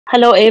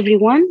Hello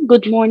everyone.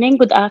 Good morning,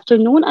 good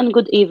afternoon, and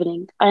good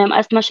evening. I am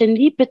Asma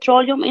Shindi,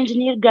 petroleum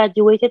engineer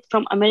graduated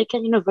from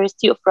American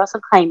University of Ras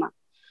Al Khaimah.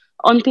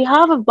 On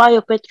behalf of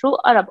BioPetro,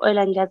 Arab Oil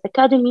and Gas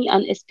Academy,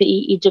 and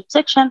SPE Egypt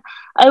section,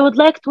 I would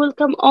like to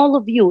welcome all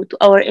of you to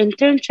our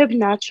internship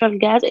Natural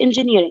Gas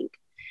Engineering.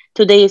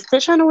 Today's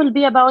session will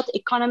be about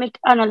economic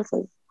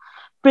analysis,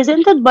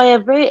 presented by a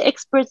very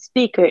expert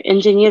speaker,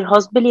 Engineer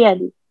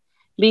Belyadi.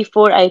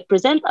 Before I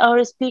present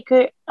our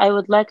speaker, I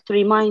would like to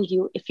remind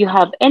you if you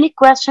have any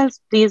questions,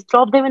 please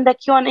drop them in the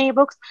Q&A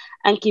box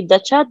and keep the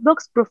chat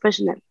box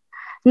professional.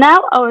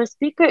 Now our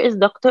speaker is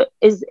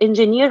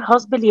Engineer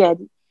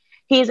Belyadi.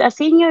 He is a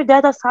senior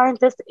data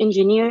scientist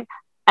engineer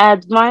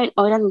at Mine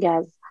Oil and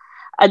Gas.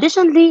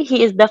 Additionally,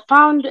 he is the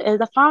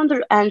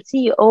founder and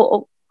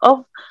CEO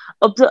of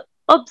the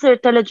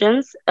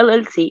Intelligence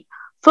LLC,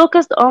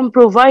 focused on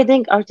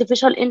providing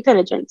artificial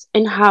intelligence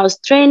in-house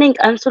training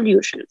and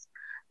solutions.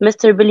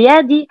 Mr.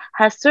 Belyadi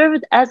has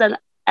served as an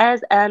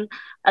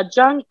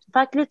adjunct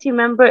faculty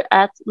member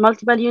at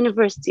multiple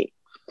universities,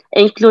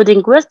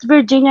 including West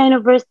Virginia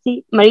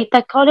University,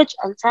 Marietta College,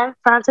 and San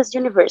Francisco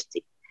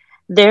University.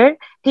 There,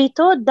 he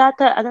taught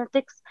data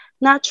analytics,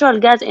 natural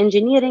gas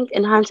engineering,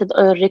 enhanced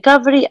oil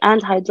recovery,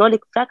 and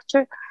hydraulic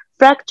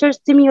fracture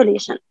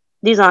stimulation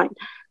design.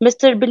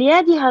 Mr.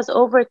 Bilyadi has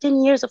over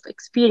 10 years of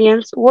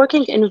experience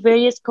working in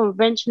various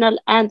conventional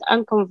and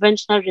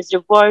unconventional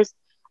reservoirs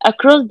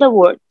across the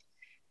world.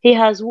 He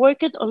has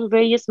worked on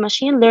various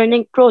machine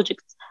learning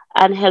projects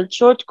and held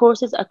short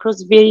courses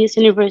across various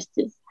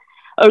universities,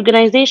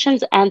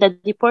 organizations, and the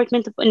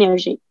Department of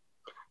Energy.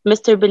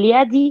 Mr.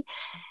 Bilyadi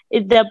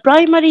is the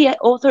primary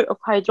author of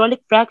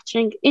Hydraulic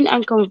Fracturing in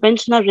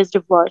Unconventional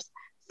Reservoirs,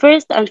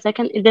 first and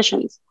second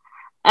editions,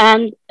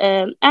 and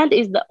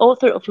is the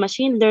author of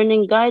Machine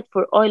Learning Guide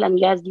for Oil and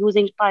Gas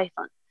using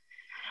Python.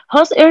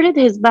 Haas earned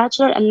his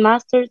bachelor and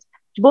master's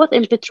both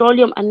in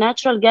petroleum and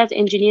natural gas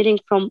engineering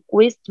from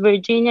West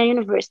Virginia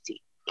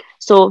University.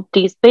 So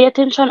please pay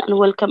attention and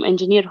welcome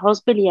Engineer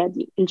Haas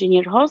Belyadi.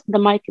 Engineer Haas, the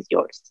mic is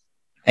yours.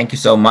 Thank you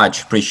so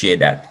much. Appreciate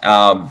that.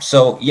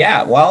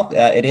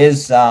 It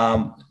is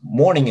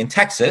morning in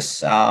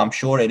Texas. I'm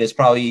sure it is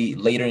probably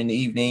later in the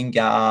evening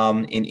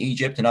in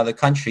Egypt and other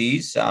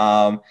countries.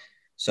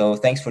 So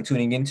thanks for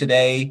tuning in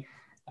today.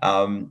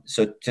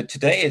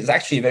 Today is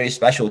actually a very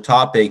special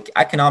topic.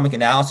 Economic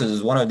analysis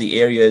is one of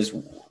the areas,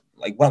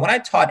 like when I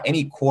taught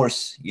any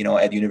course,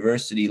 at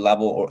university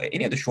level or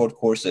any of the short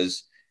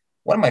courses,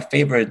 one of my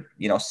favorite,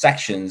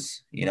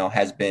 sections,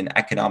 has been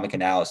economic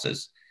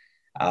analysis.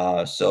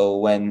 So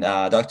when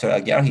Dr.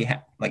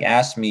 Aguiar,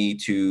 asked me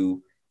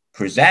to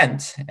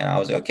present, and I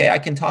was like, okay, I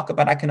can talk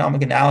about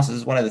economic analysis.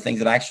 Is one of the things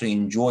that I actually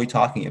enjoy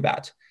talking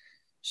about.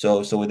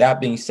 So with that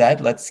being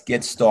said, let's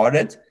get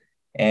started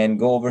and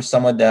go over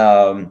some of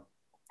the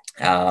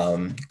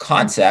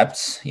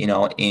concepts,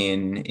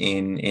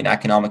 in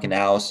economic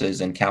analysis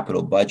and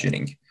capital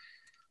budgeting.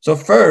 So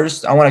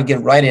first, I want to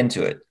get right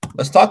into it.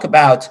 Let's talk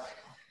about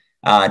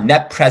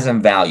net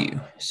present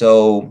value.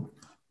 So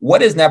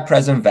what is net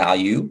present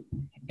value,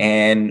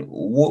 and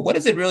what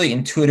does it really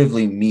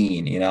intuitively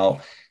mean?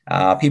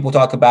 People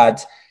talk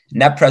about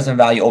net present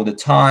value all the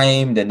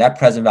time. The net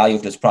present value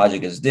of this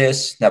project is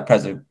this. Net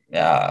present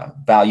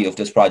value of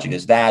this project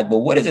is that. But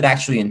what does it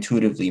actually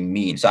intuitively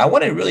mean? So I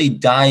want to really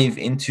dive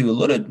into a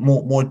little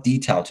more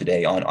detail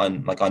today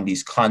on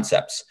these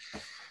concepts.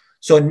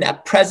 So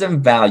net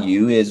present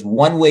value is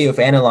one way of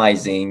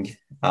analyzing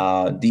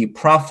the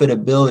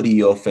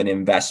profitability of an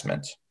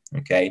investment.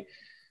 Okay,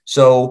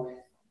 so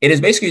it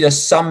is basically the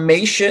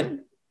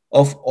summation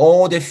of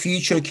all the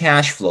future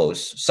cash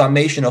flows,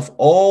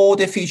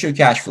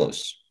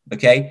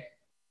 okay?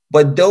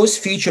 But those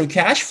future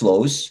cash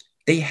flows,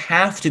 they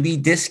have to be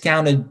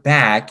discounted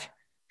back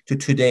to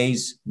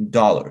today's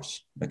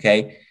dollars,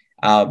 okay?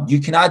 You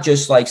cannot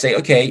just say,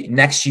 okay,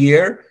 next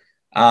year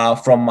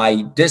from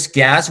this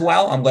gas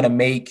well, I'm gonna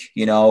make,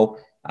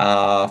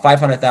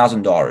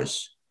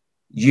 $500,000.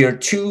 Year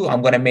two,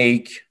 I'm gonna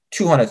make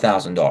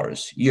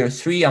 $200,000. Year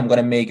three, I'm going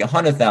to make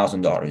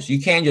 $100,000.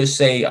 You can't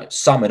just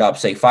sum it up,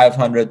 say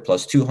 500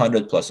 plus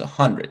 200 plus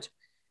 100.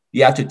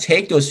 You have to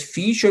take those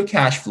future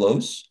cash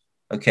flows,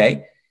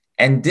 okay,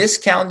 and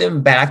discount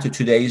them back to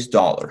today's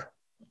dollar.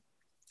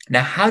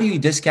 Now, how do you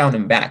discount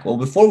them back? Well,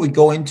 before we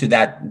go into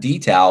that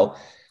detail,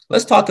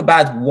 let's talk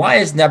about why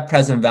is net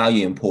present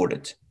value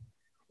important?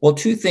 Well,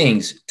 two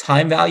things: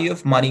 time value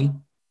of money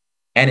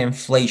and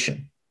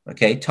inflation,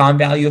 okay? Time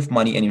value of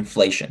money and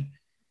inflation.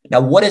 Now,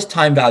 what is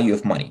time value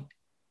of money?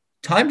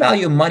 Time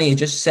value of money, it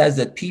just says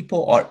that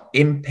people are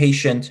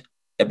impatient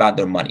about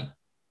their money,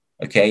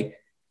 okay?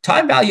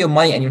 Time value of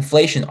money and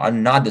inflation are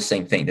not the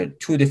same thing. They're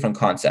two different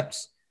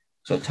concepts.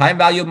 So time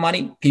value of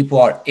money, people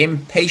are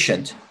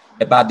impatient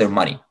about their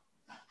money.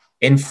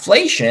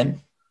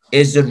 Inflation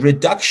is the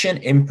reduction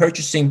in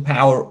purchasing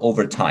power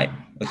over time,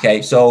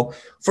 okay? So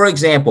for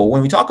example,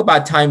 when we talk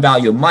about time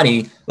value of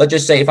money, let's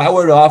just say if I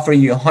were to offer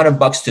you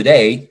 $100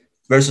 today,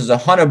 versus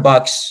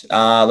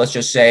 $100, let's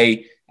just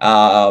say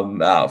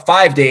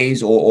 5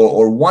 days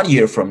or 1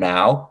 year from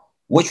now,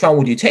 which one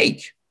would you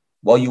take?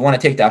 Well, you want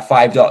to take that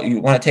 $5,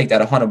 you want to take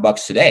that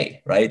 $100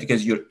 today, right?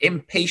 Because you're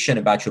impatient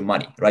about your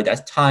money, right?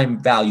 That's time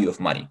value of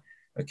money.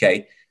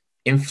 Okay.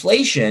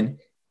 Inflation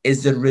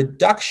is the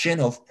reduction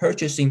of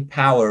purchasing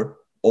power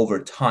over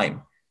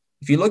time.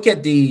 If you look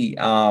at the,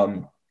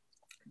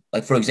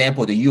 like for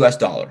example, the US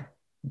dollar,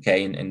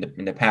 okay,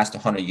 in the past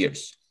 100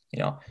 years, you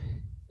know,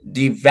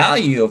 the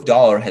value of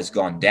dollar has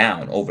gone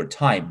down over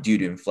time due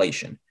to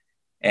inflation.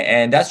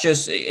 And that's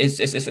just,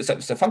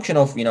 it's a function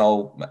of, you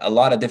know, a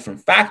lot of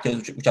different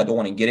factors, which I don't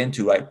want to get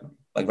into, right?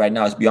 Like right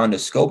now, it's beyond the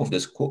scope of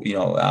this, you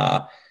know,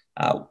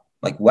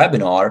 like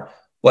webinar.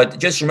 But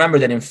just remember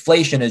that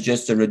inflation is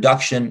just a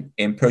reduction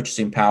in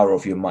purchasing power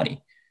of your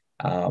money.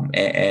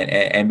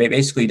 And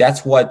basically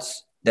that's why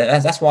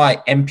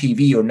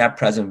NPV, or net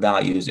present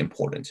value, is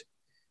important.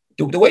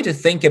 The way to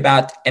think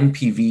about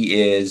NPV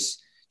is,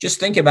 just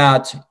think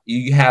about,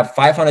 you have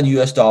 500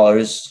 US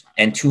dollars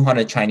and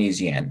 200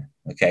 Chinese yen.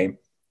 Okay.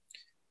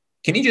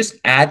 Can you just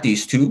add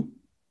these two?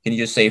 Can you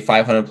just say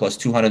 500 plus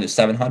 200 is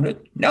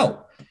 700?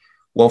 No.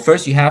 Well,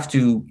 first you have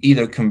to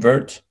either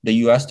convert the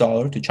US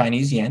dollar to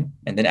Chinese yen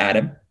and then add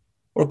them,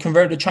 or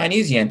convert the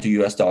Chinese yen to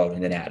US dollar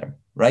and then add them,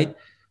 right?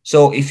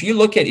 So if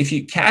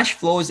you cash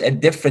flows at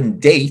different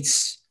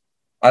dates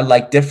are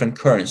like different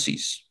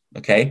currencies,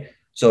 okay?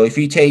 So if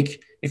you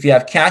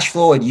have cash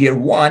flow at year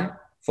one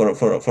for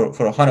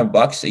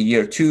 $100, a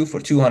year two for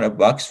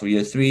 $200, for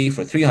year three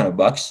for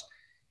 $300,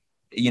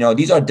 you know,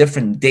 these are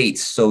different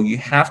dates. So you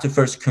have to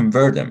first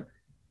convert them,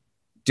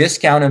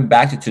 discount them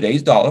back to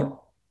today's dollar,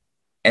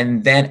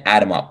 and then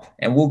add them up.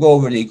 And we'll go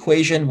over the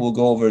equation. We'll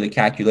go over the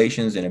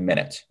calculations in a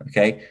minute.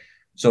 Okay.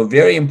 So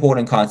very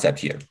important concept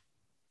here.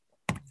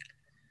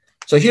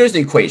 So here's the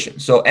equation.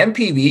 So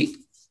NPV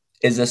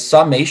is a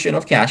summation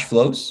of cash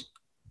flows.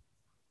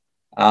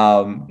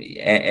 So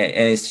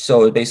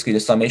basically the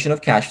summation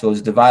of cash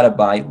flows divided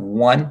by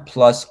 1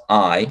 plus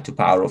I to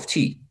power of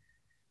T.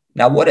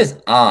 Now, what is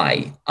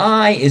I?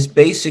 I is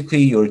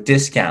basically your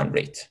discount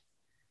rate.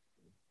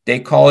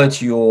 They call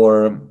it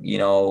your, you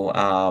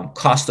know,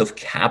 cost of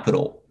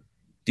capital,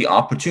 the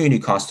opportunity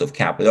cost of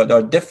capital. There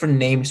are different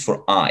names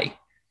for I.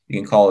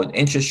 You can call it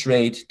interest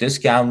rate,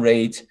 discount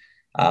rate,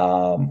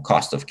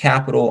 cost of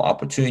capital,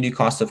 opportunity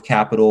cost of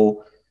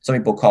capital. Some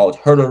people call it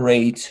hurdle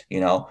rate,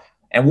 you know,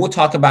 and we'll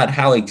talk about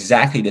how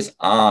exactly this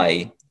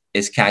I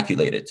is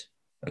calculated.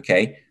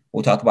 Okay.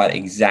 We'll talk about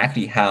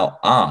exactly how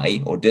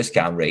I, or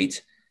discount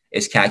rate,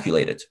 is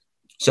calculated.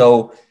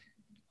 So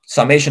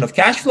summation of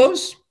cash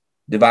flows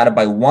divided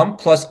by 1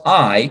 plus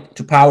I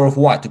to power of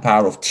what? To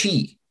power of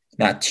T.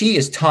 Now, T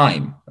is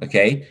time,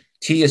 okay?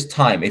 T is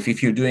time.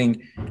 If you're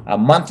doing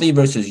monthly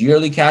versus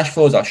yearly cash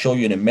flows, I'll show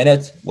you in a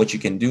minute what you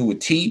can do with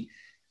T.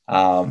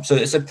 So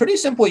it's a pretty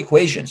simple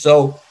equation.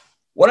 So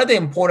one of the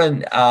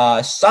important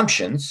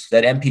assumptions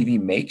that NPV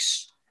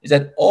makes is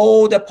that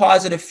all the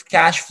positive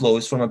cash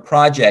flows from a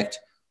project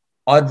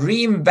are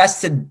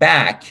reinvested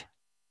back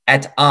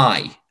at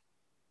I.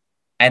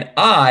 And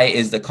I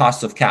is the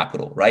cost of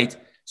capital, right?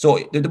 So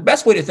the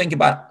best way to think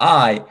about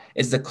I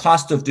is the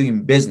cost of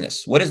doing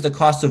business. What is the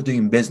cost of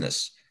doing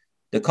business?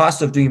 The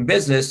cost of doing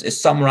business is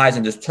summarized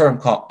in this term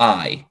called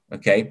I,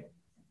 okay?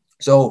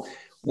 So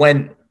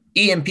when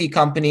E&P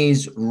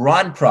companies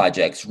run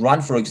projects,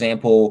 for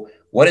example,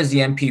 what is the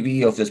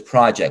NPV of this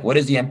project? What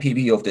is the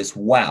NPV of this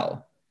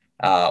well?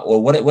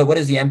 Or what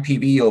is the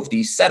NPV of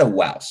these set of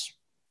wells?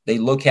 They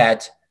look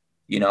at,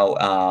 you know,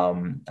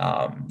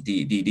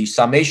 the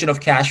summation of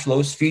cash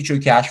flows, future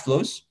cash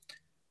flows,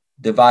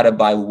 divided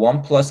by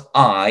 1 plus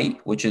I,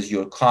 which is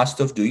your cost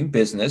of doing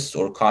business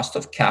or cost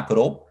of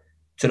capital,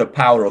 to the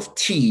power of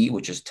T,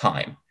 which is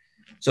time.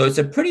 So it's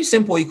a pretty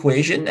simple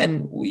equation.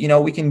 And, you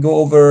know, we can go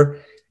over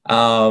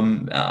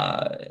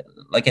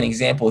like an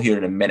example here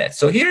in a minute.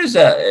 So here's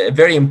a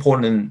very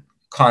important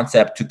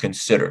concept to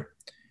consider.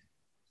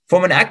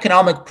 From an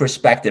economic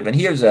perspective, and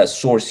here's a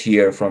source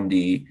here from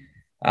the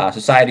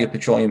Society of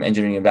Petroleum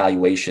Engineering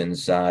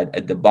Evaluations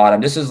at the bottom.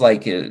 This is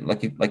like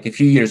a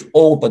few years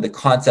old, but the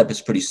concept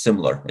is pretty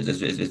similar. It's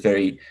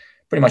very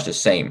pretty much the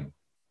same.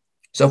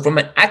 So from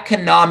an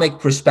economic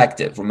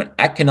perspective,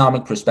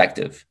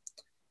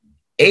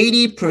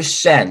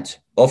 80%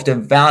 of the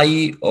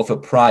value of a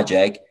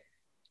project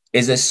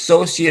is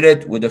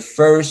associated with the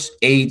first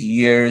 8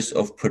 years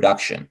of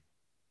production,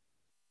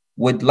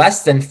 with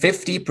less than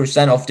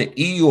 50% of the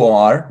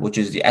EUR, which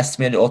is the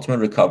estimated ultimate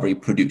recovery,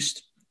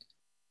 produced.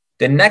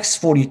 The next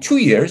 42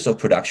 years of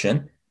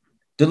production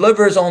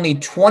delivers only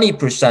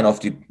 20% of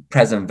the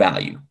present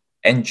value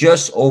and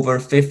just over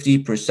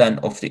 50%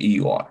 of the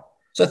EUR.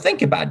 So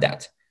think about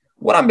that.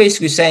 What I'm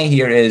basically saying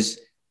here is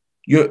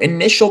your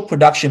initial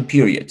production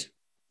period,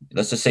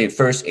 let's just say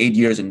first 8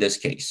 years in this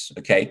case,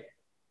 okay,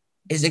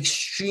 is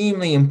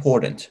extremely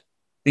important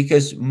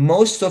because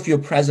most of your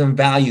present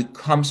value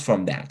comes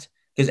from that.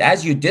 Because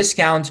as you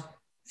discount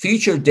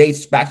future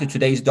dates back to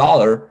today's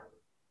dollar,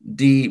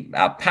 the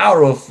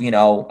power of, you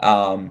know,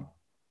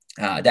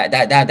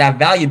 that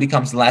value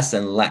becomes less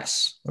and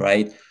less,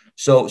 right?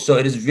 So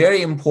it is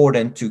very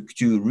important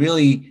to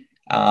really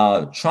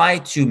try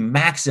to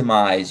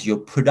maximize your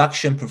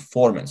production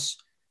performance.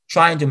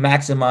 trying to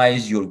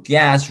maximize your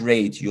gas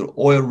rate, your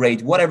oil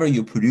rate, whatever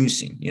you're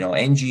producing,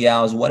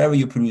 NGLs, whatever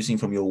you're producing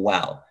from your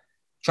well.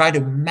 Try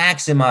to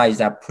maximize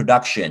that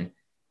production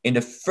in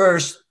the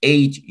first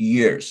 8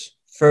 years.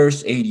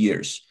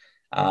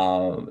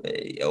 Or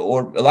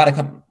a lot of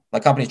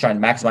companies trying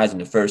to maximize in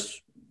the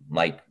first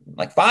like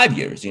 5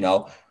 years,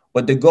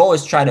 But the goal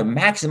is trying to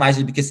maximize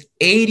it because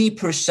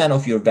 80%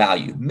 of your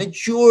value,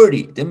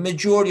 the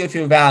majority of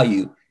your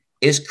value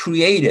is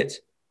created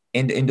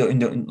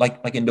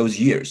in those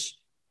years.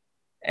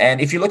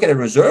 And if you look at a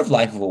reserve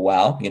life of a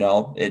well,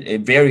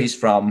 it varies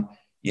from,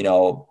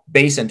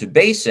 basin to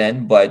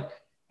basin, but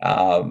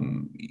a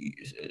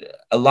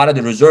lot of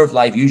the reserve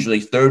life,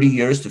 usually 30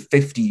 years to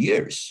 50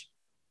 years.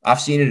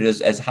 I've seen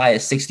it as high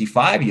as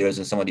 65 years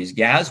in some of these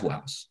gas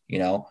wells,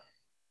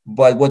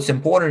 But what's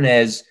important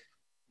is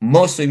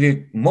most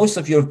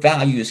of your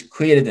value is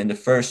created in the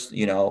first,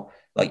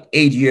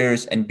 8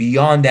 years, and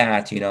beyond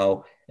that,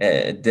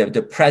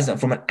 the present,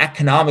 from an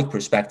economic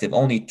perspective,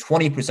 only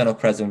 20% of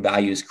present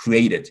value is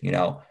created,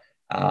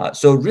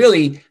 So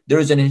really,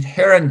 there's an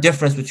inherent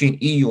difference between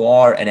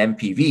EUR and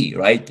MPV,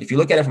 right? If you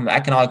look at it from an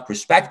economic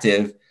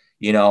perspective,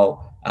 you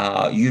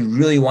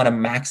really want to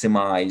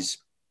maximize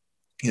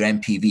your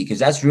MPV, because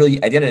that's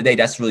really, at the end of the day,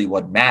 that's really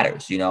what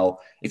matters.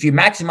 If you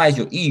maximize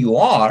your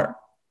EUR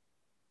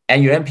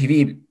and your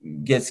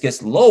MPV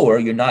gets lower,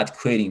 you're not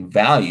creating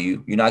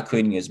value. You're not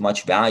creating as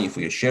much value for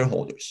your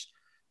shareholders.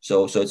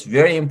 So it's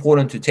very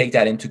important to take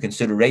that into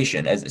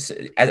consideration.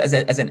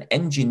 As an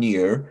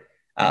engineer,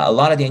 a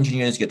lot of the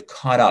engineers get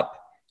caught up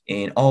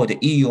in, the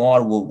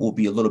EUR will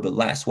be a little bit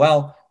less.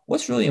 Well,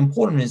 what's really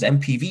important is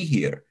MPV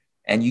here.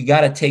 And you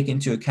got to take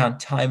into account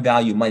time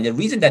value money. The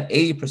reason that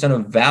 80%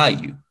 of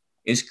value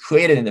is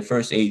created in the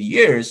first 8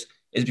 years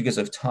is because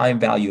of time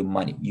value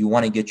money. You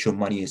want to get your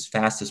money as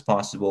fast as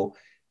possible.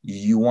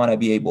 You want to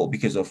be able,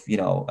 because of,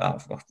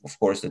 of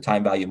course, the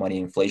time value money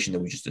inflation that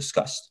we just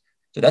discussed.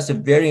 So that's a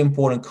very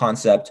important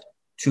concept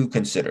to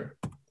consider.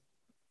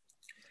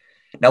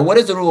 Now, what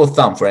is the rule of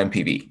thumb for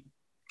MPV?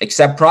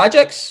 Accept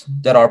projects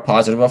that are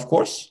positive, of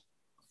course.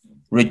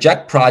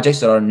 Reject projects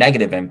that are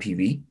negative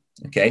MPV,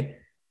 okay?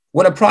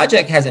 When a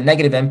project has a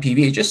negative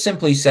MPV, it just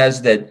simply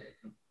says that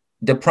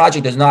the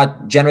project does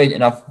not generate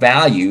enough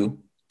value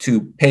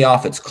to pay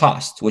off its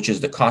cost, which is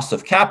the cost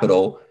of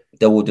capital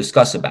that we'll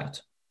discuss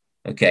about,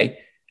 okay?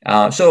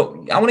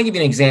 So I want to give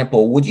you an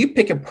example. Would you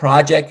pick a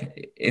project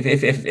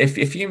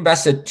if you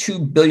invested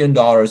 $2 billion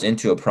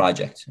into a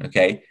project,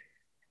 okay,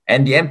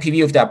 and the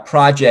MPV of that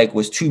project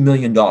was $2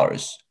 million?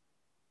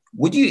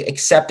 Would you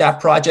accept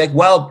that project?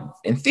 Well,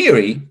 in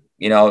theory,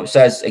 it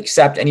says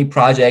accept any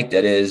project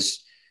that is,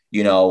 a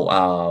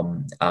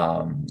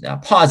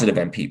positive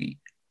MPV.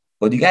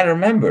 But you got to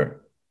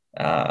remember,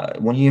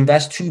 when you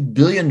invest $2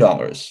 billion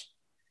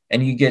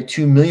and you get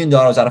 $2 million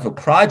out of a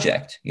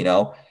project,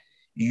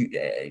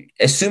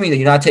 assuming that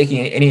you're not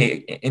taking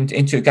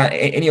into account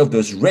any of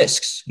those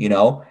risks,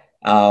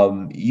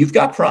 you've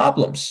got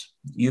problems.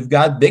 You've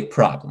got big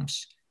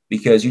problems,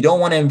 because you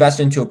don't want to invest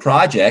into a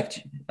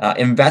project,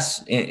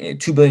 invest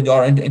 $2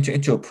 billion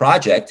into a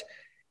project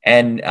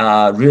and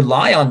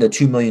rely on the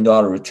 $2 million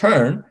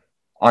return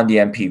on the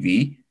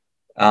MPV.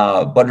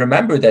 But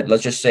remember that,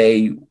 let's just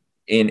say,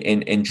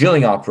 in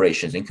drilling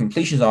operations, in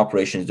completions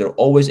operations, there are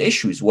always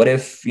issues. What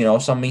if,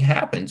 something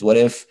happens? What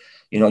if,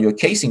 your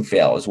casing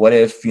fails? What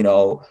if,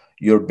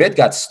 your bit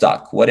got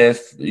stuck? What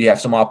if you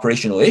have some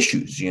operational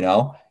issues,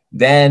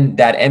 Then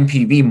that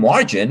MPV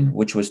margin,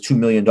 which was $2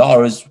 million,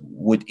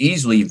 would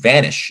easily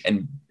vanish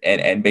and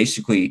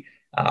basically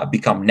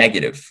become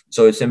negative.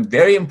 So it's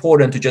very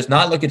important to just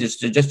not look at this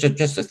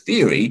just a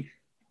theory.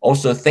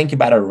 Also think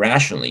about it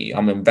rationally.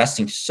 I'm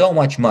investing so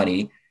much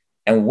money,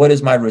 and what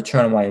is my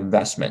return on my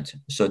investment?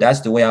 So that's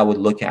the way I would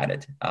look at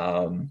it.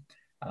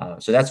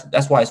 So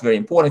that's why it's very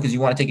important, because you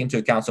want to take into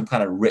account some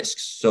kind of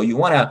risks. So you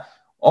want to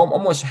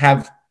almost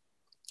have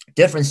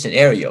different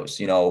scenarios.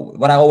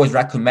 What I always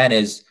recommend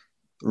is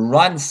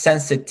run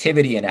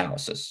sensitivity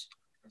analysis.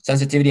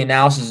 Sensitivity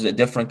analysis is a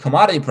different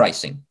commodity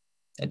pricing,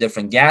 a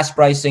different gas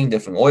pricing,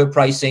 different oil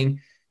pricing.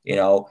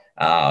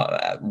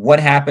 What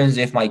happens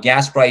if my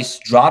gas price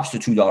drops to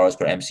 $2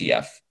 per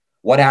MCF?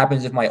 What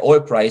happens if my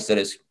oil price, that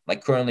is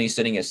like currently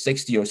sitting at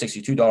 $60 or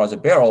 $62 a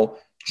barrel,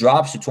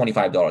 drops to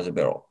 $25 a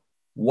barrel?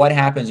 What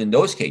happens in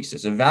those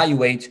cases?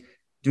 Evaluate,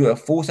 do a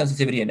full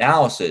sensitivity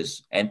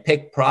analysis, and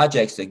pick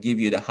projects that give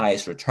you the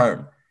highest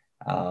return.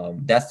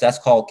 That's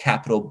called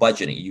capital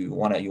budgeting. You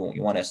want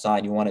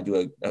to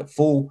do a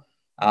full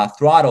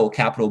throttle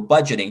capital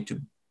budgeting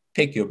to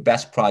pick your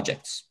best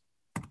projects.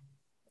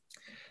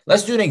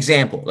 Let's do an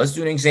example.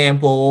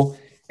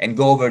 And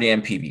go over the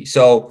MPV.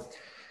 So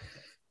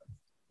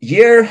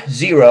year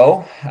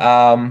zero,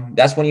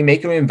 that's when you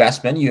make your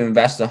investment. You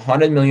invest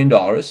 $100 million.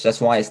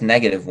 That's why it's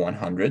negative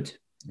 100.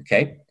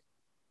 Okay.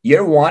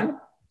 Year one,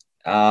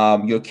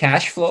 your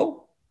cash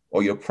flow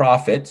or your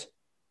profit.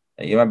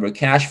 You remember,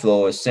 cash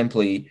flow is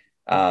simply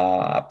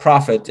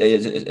profit.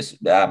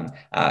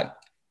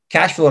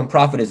 Cash flow and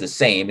profit is the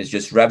same. It's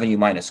just revenue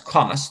minus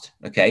cost.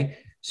 Okay.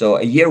 So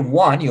a year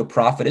one, your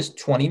profit is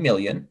 20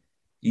 million.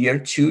 Year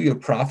 2, your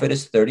profit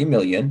is 30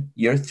 million.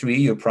 Year 3,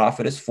 your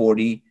profit is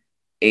 40,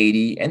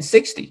 80, and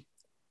 60.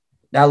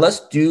 Now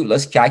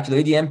let's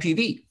calculate the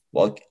NPV.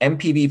 Well,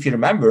 NPV, if you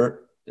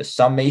remember, the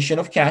summation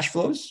of cash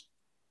flows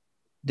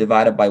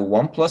divided by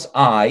 1 plus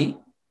I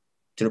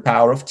to the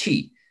power of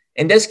T.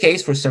 In this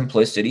case, for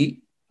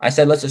simplicity, I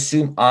said, let's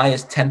assume I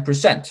is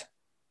 10%,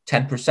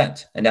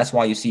 10%. And that's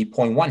why you see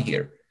 0.1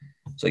 here.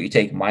 So you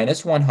take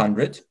minus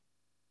 100.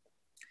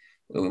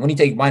 When you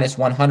take minus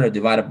 100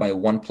 divided by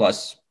 1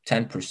 plus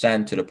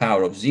 10% to the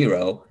power of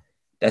 0,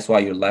 that's why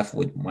you're left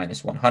with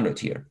minus 100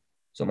 here.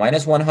 So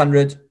minus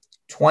 100,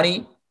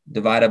 20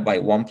 divided by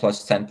 1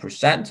 plus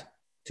 10%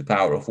 to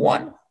power of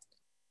 1,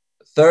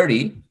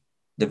 30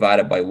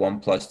 divided by 1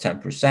 plus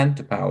 10%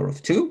 to power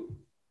of 2,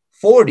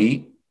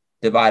 40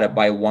 divided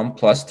by 1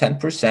 plus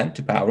 10%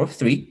 to power of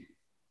 3,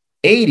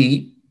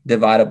 80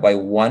 divided by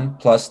 1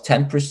 plus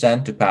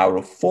 10% to power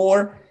of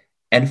 4,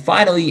 and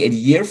finally, at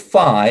year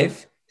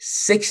 5,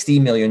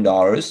 $60 million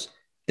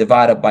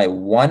divided by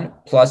 1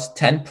 plus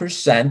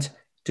 10%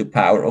 to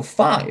power of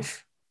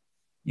 5.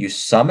 You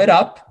sum it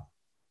up,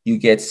 you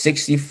get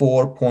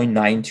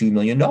 $64.92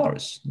 million.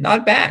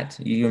 Not bad.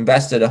 You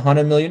invested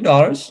 $100 million,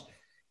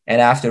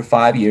 and after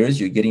 5 years,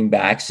 you're getting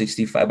back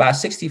about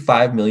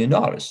 $65 million.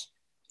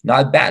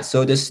 Not bad.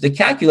 So the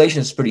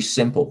calculation is pretty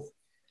simple.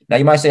 Now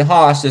you might say,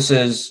 Haas, this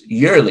is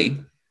yearly.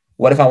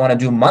 What if I want to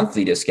do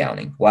monthly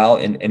discounting? Well,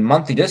 in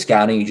monthly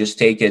discounting, you just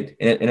take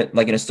it,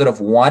 like instead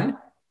of 1,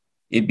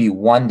 it'd be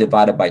 1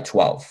 divided by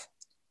 12,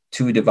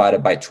 2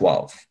 divided by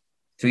 12,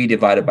 3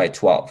 divided by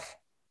 12,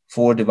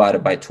 4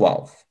 divided by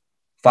 12,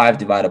 5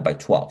 divided by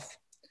 12.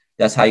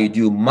 That's how you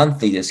do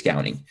monthly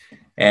discounting.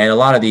 And a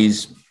lot of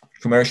these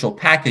commercial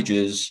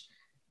packages,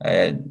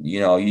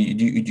 you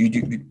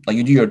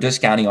do your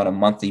discounting on a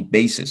monthly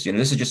basis.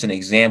 This is just an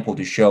example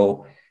to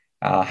show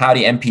how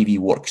the NPV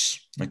works.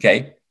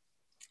 Okay.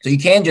 So you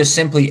can't just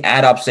simply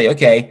add up, say,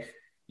 okay,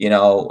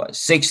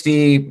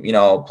 60,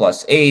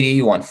 plus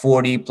 80,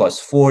 140 plus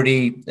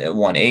 40,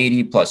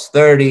 180 plus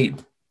 30,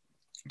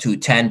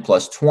 210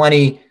 plus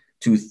 20,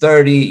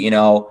 230,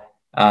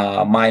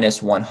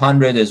 minus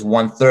 100 is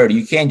 130.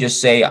 You can't just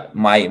say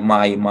my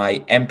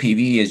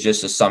NPV is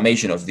just a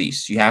summation of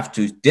these. You have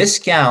to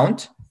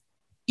discount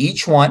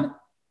each one,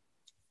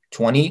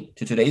 20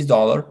 to today's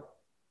dollar,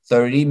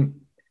 $30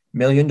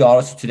 million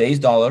to today's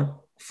dollar,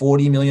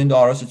 $40 million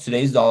to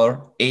today's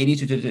dollar, 80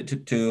 to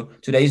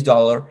today's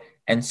dollar,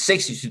 and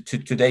 60 to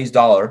today's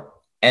dollar,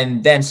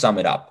 and then sum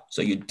it up.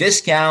 So you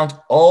discount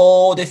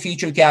all the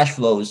future cash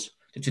flows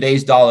to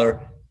today's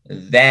dollar,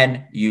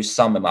 then you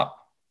sum them up.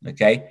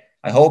 Okay.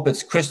 I hope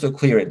it's crystal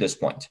clear at this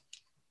point.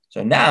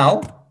 So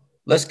now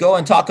let's go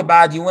and talk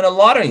about you win a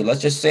lottery.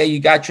 Let's just say you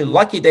got your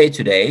lucky day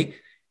today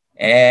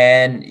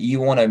and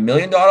you won $1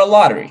 million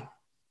lottery.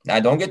 Now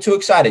don't get too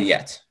excited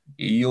yet.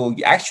 You'll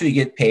actually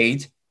get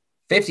paid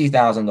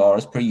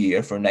 $50,000 per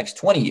year for the next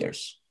 20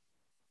 years.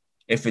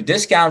 If the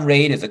discount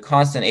rate is a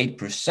constant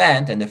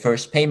 8% and the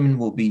first payment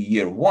will be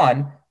year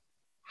 1,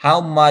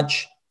 how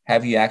much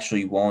have you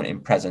actually won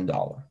in present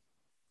dollar?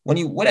 When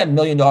you win $1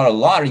 million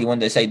lottery, when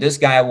they say this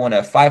guy won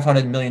a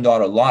 $500 million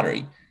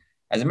lottery,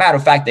 as a matter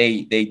of fact,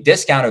 they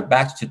discount it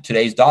back to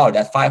today's dollar.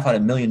 That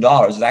 $500 million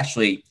is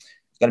actually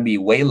going to be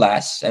way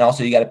less. And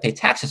also you got to pay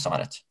taxes on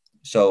it.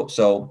 So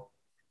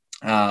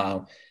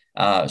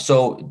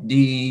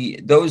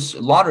those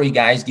lottery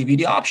guys give you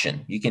the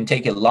option. You can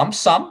take a lump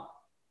sum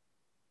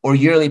or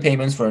yearly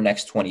payments for the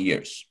next 20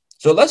 years.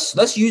 So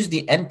let's use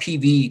the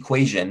NPV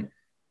equation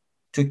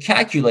to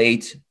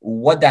calculate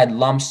what that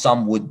lump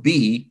sum would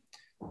be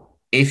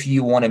if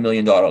you won $1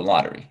 million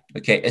lottery.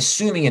 Okay,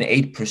 assuming an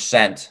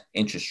 8%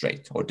 interest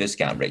rate or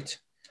discount rate.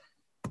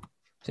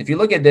 So if you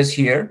look at this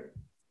here,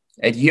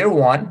 at year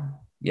 1,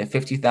 you have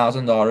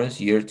 $50,000,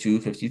 year 2,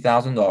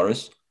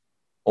 $50,000,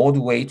 all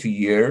the way to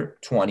year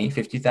 20,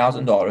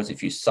 $50,000.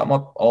 If you sum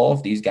up all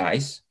of these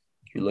guys,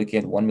 you're looking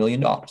at $1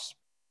 million.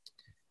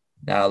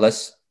 Now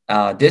let's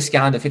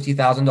discount the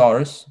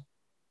 $50,000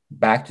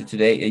 back to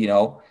today,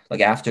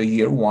 like after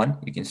year 1,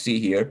 you can see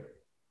here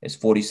it's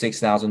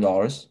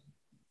 $46,000.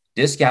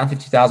 Discount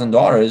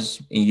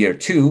 $50,000 in year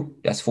 2,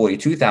 that's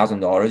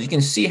 $42,000. You can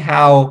see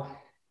how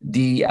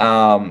the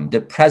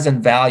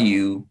present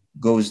value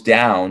goes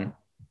down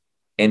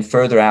in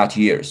further out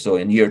years. So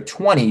in year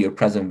 20, your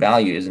present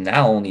value is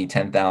now only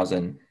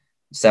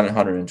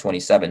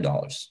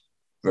 $10,727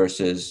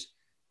 versus,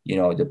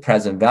 the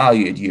present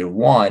value at year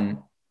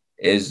 1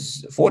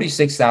 is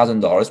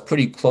 $46,000,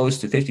 pretty close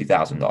to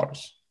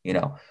 $50,000,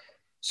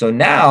 So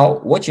now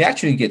what you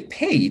actually get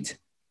paid,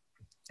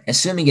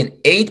 assuming an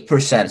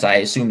 8%, so I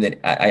assume that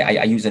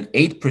I use an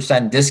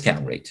 8%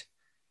 discount rate.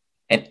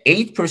 An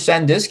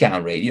 8%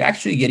 discount rate, you're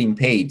actually getting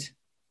paid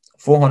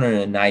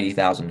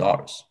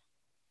 $490,000.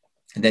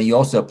 And then you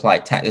also apply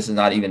tax. This is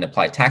not even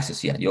applied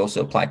taxes yet. You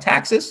also apply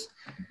taxes.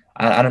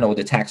 I don't know what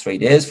the tax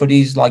rate is for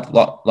these like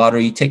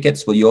lottery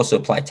tickets, but you also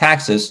apply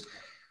taxes.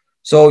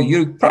 So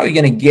you're probably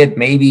going to get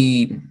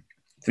maybe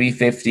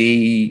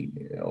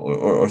 $350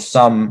 or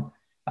some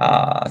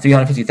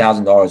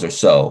 $350,000 or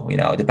so,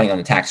 depending on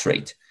the tax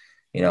rate.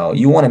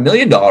 You want $1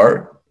 million,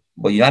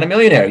 but you're not a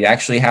millionaire. You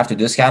actually have to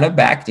discount it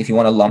back if you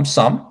want a lump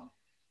sum,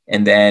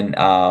 and then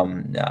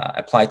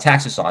apply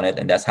taxes on it,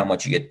 and that's how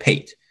much you get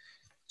paid.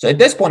 So at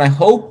this point, I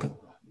hope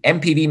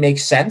MPV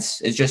makes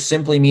sense. It just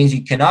simply means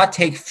you cannot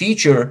take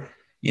future,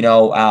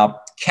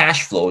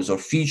 cash flows or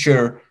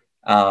future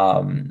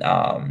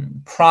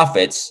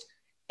profits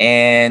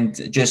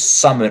and just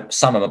sum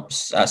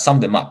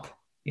them up.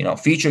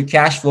 Future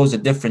cash flows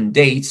at different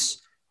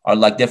dates are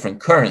like different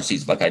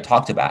currencies, like I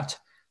talked about.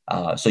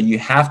 So you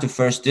have to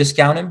first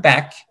discount them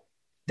back.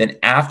 Then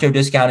after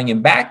discounting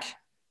them back,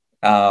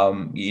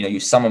 you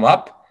sum them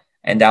up,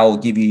 and that will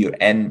give you your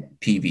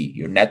NPV,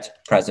 your net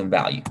present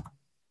value.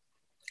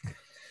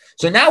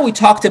 So now we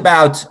talked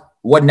about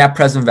what net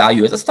present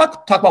value is. Let's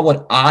talk about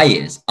what I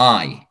is.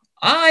 I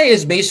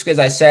is basically, as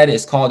I said,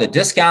 is called a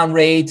discount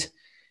rate.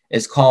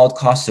 It's called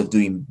cost of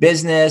doing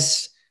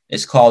business.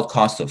 It's called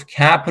cost of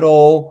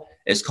capital.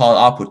 It's called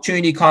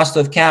opportunity cost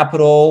of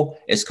capital.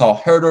 It's called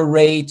hurdle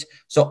rate.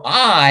 So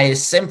I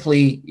is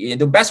simply,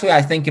 the best way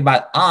I think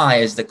about I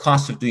is the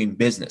cost of doing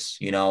business,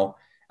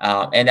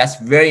 and that's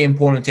very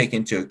important to take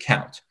into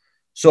account.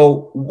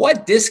 So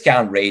what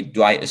discount rate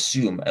do I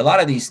assume? A lot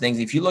of these things,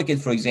 if you look at,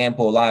 for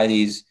example, a lot of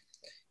these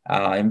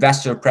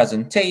investor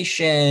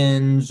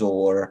presentations,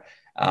 or,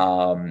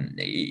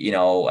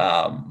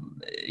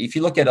 if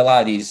you look at a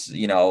lot of these,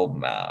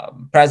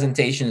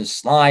 presentations,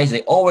 slides,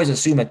 they always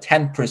assume a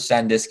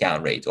 10%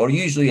 discount rate, or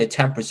usually a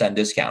 10%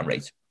 discount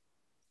rate,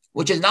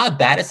 which is not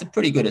bad. It's a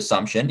pretty good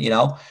assumption,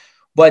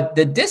 but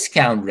the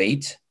discount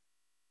rate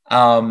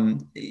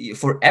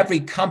for every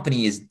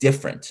company is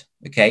different.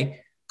 Okay.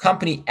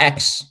 Company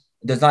X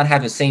does not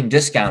have the same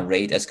discount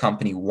rate as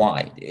company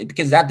Y,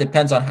 because that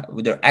depends on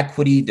their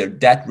equity, their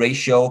debt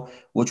ratio,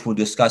 which we'll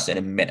discuss in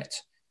a minute.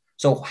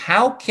 So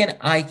how can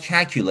I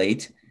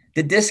calculate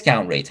the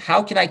discount rate?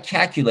 How can I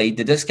calculate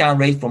the discount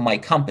rate for my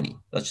company?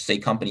 Let's just say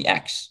company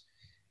X.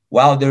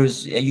 Well,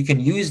 you can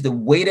use the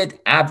weighted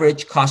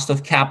average cost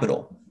of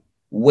capital.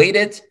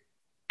 Weighted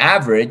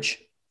average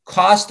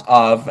cost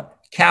of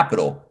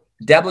capital,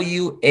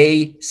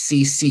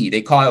 WACC.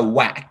 They call it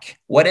WACC.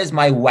 What is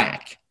my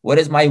WACC? What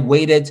is my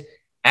weighted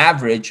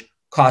average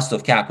cost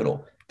of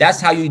capital? That's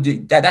how you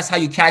do that. That's how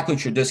you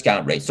calculate your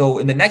discount rate. So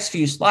in the next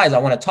few slides, I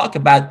want to talk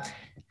about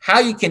how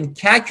you can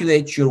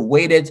calculate your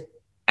weighted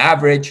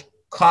average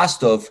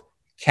cost of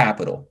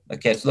capital.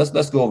 Okay, so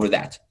let's go over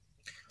that.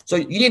 So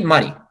you need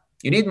money.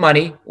 You need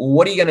money.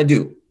 What are you going to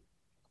do?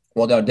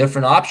 Well, there are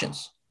different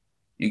options.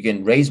 You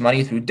can raise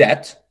money through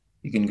debt.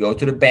 You can go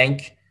to the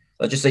bank.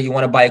 Let's just say you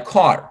want to buy a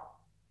car.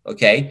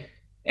 Okay,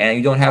 and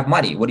you don't have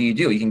money. What do?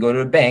 You can go to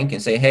the bank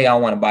and say, hey, I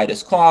want to buy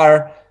this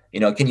car.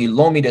 Can you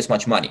loan me this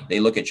much money? They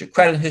look at your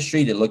credit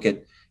history. They look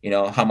at,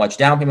 how much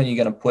down payment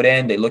you're going to put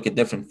in. They look at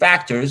different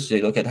factors.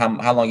 They look at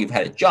how long you've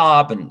had a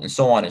job, and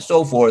so on and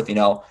so forth,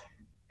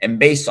 and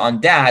based on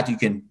that, you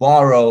can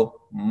borrow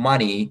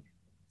money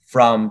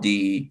from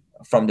the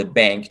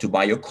bank to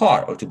buy your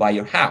car or to buy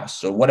your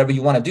house or whatever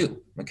you want to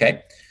do.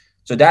 Okay.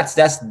 So that's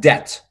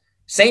debt.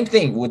 Same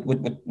thing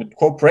with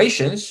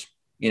corporations.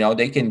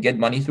 They can get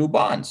money through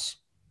bonds.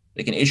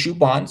 They can issue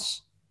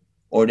bonds,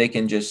 or they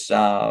can just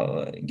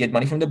get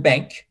money from the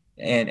bank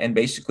and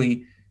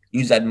basically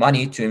use that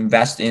money to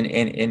invest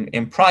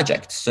in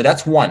projects. So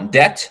that's one,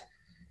 debt.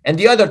 And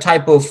the other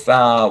type of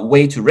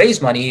way to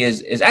raise money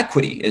is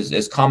equity,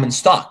 is common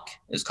stock,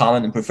 is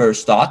common and preferred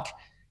stock.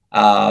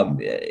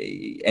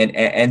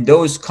 And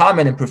those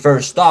common and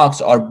preferred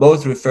stocks are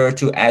both referred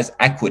to as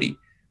equity,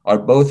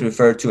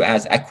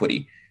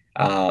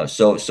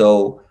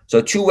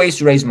 So two ways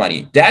to raise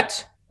money: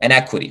 debt and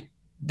equity.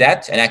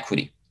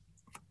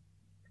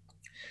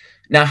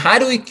 Now, how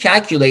do we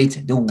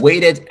calculate the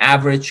weighted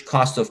average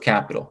cost of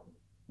capital?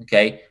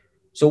 Okay,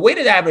 so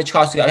weighted average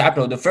cost of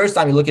capital, the first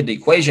time you look at the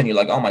equation, you're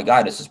like, oh my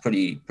God, this is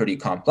pretty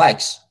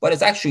complex, but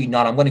it's actually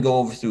not. I'm going to go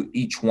over through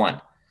each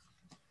one.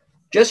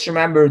 Just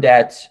remember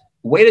that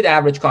weighted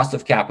average cost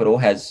of capital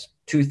has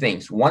two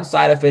things. One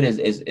side of it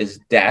is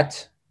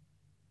debt,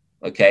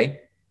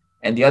 okay?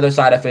 And the other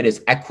side of it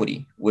is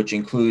equity, which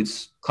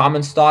includes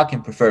common stock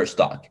and preferred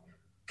stock.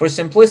 For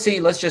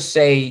simplicity, let's just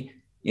say,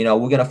 we're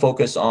going to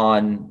focus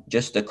on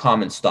just the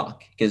common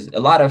stock, because a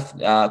lot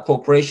of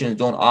corporations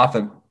don't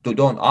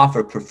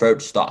offer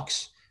preferred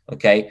stocks,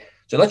 okay?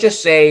 So let's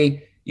just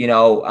say,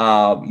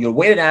 your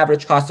weighted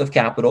average cost of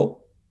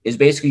capital is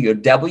basically your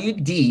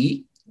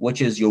WD,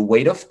 which is your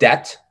weight of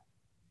debt,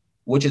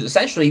 which is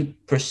essentially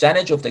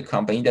percentage of the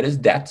company that is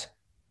debt,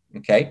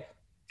 okay?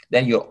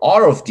 Then your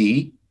R of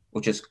D,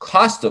 which is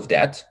cost of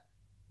debt,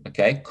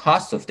 okay?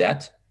 Cost of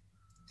debt.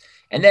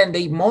 And then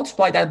they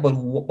multiply that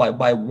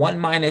by 1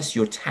 minus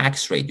your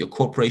tax rate, your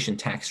corporation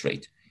tax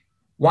rate.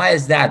 Why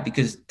is that?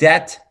 Because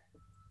debt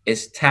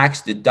is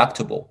tax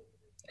deductible.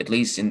 At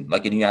least in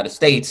the United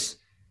States,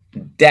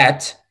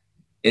 debt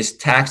is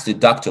tax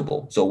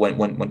deductible. So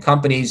when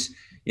companies,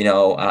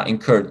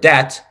 incur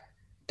debt,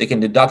 they can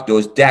deduct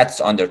those debts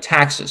on their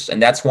taxes.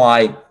 And that's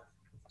why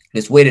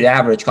this weighted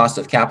average cost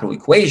of capital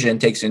equation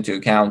takes into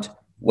account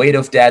weight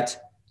of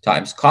debt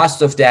times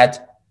cost of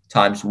debt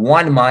times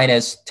 1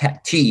 minus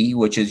T,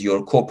 which is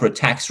your corporate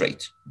tax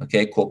rate,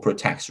 okay, corporate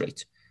tax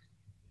rate.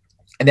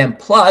 And then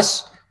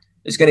plus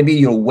is going to be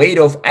your weight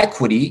of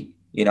equity,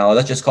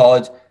 let's just call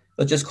the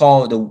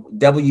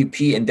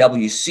WP and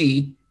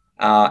WC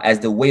as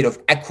the weight of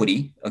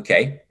equity,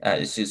 okay?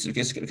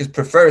 Because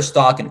preferred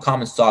stock and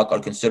common stock are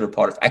considered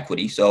part of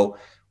equity. So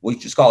we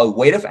just call it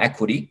weight of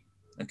equity,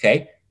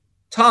 okay,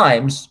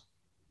 times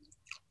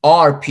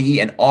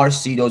RP and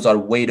RC, those are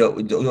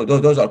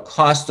those are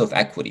cost of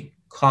equity,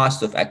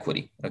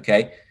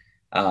 okay?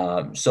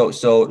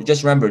 So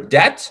just remember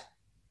debt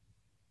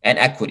and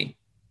equity.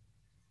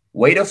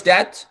 Weight of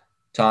debt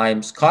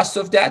times cost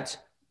of debt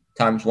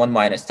times 1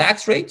 minus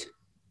tax rate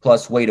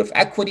plus weight of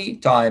equity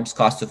times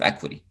cost of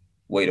equity.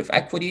 Weight of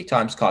equity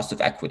times cost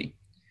of equity.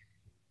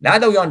 Now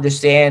that we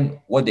understand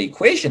what the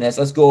equation is,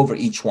 let's go over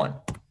each one.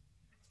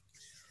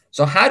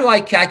 So how do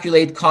I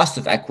calculate cost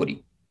of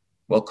equity?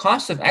 Well,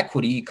 cost of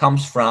equity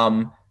comes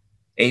from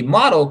a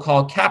model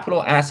called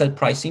capital asset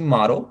pricing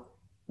model,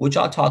 which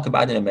I'll talk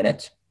about in a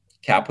minute.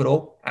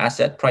 Capital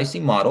asset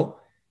pricing model.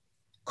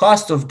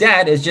 Cost of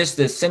debt is just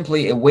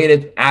simply a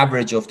weighted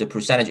average of the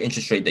percentage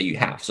interest rate that you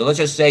have. So let's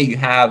just say you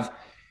have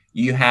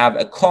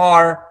a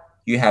car,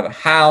 you have a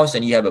house,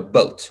 and you have a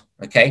boat,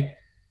 okay?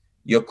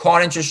 Your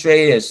car interest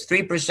rate is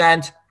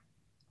 3%,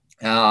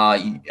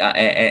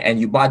 and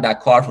you bought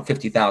that car for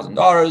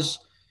 $50,000.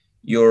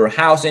 Your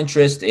house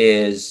interest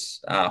is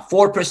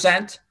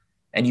 4%,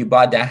 and you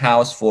bought that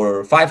house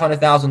for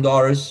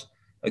 $500,000,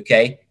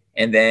 okay?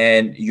 And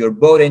then your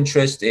boat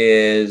interest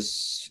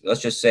is,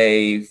 let's just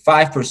say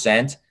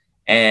 5%,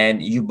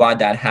 and you bought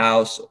that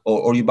house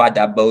or you bought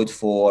that boat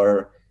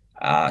for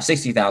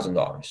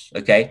 $60,000,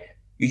 okay?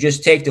 You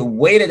just take the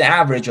weighted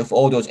average of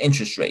all those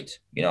interest rates.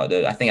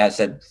 I think I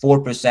said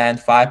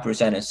 4%,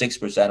 5%, and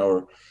 6%,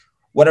 or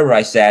whatever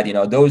I said,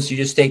 those, you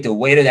just take the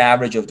weighted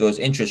average of those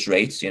interest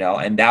rates,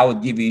 and that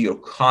would give you your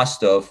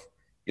cost of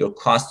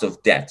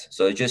debt.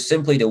 So it's just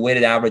simply the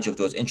weighted average of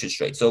those interest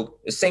rates. So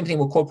the same thing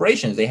with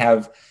corporations. They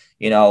have,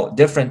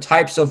 different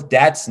types of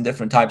debts and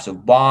different types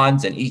of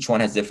bonds, and each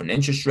one has different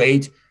interest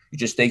rate. You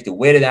just take the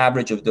weighted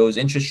average of those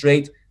interest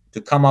rates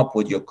to come up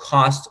with your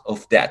cost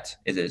of debt.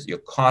 It is your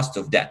cost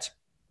of debt.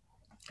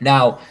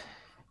 Now,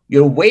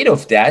 your weight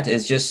of debt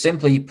is just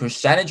simply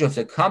percentage of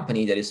the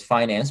company that is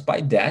financed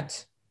by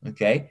debt,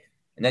 okay?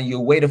 And then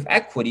your weight of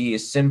equity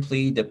is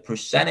simply the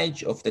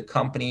percentage of the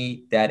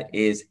company that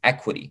is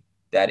equity,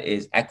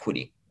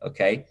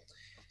 okay?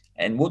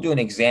 And we'll do an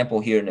example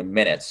here in a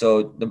minute.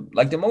 So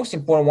the most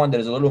important one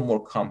that is a little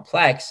more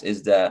complex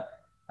is the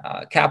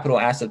capital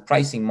asset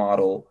pricing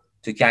model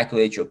to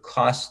calculate your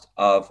cost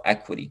of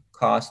equity,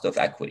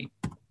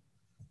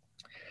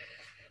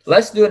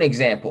 Let's do an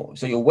example.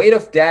 So your weight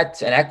of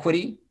debt and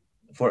equity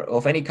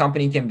of any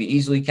company can be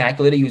easily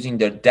calculated using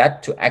their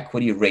debt to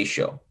equity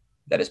ratio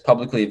that is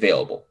publicly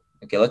available.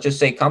 Okay, let's just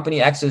say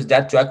company X's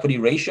debt to equity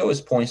ratio is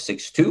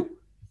 0.62.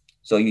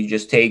 So you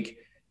just take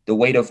the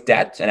weight of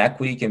debt and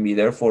equity can be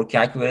therefore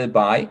calculated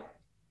by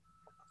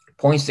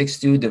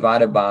 0.62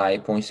 divided by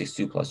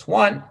 0.62 plus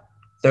 1.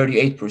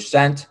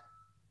 38%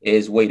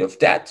 is weight of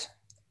debt.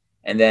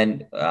 And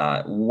then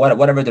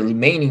whatever the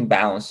remaining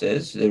balance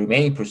is, the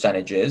remaining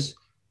percentage is,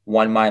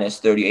 1 minus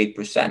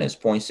 38% is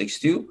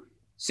 0.62.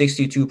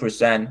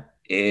 62%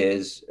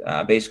 is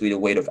basically the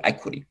weight of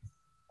equity.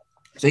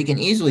 So you can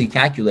easily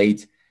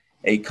calculate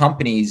a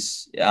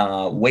company's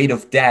weight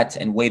of debt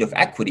and weight of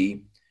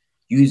equity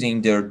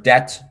using their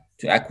debt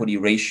to equity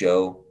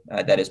ratio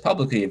that is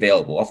publicly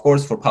available. Of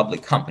course, for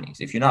public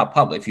companies. If you're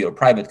a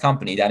private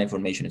company, that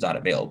information is not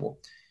available.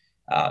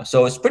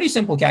 So it's pretty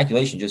simple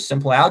calculation, just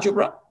simple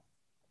algebra.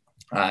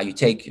 You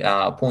take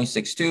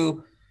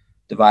 0.62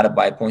 divided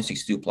by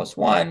 0.62 plus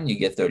 1, you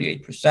get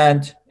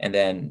 38%. And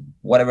then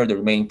whatever the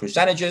remaining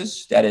percentage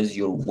is, that is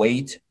your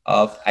weight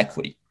of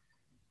equity.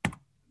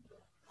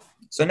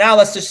 So now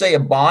let's just say a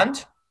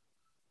bond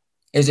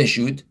is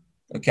issued,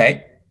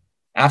 okay?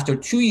 After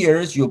 2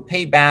 years, you'll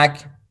pay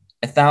back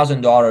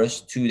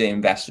 $1,000 to the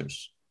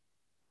investors.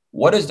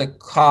 What is the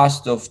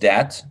cost of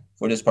debt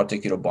for this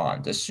particular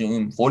bond?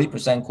 Assume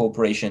 40%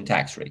 corporation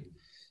tax rate.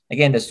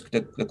 Again,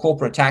 the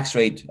corporate tax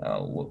rate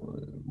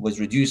was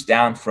reduced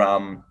down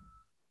from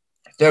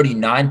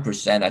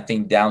 39%, I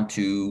think, down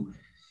to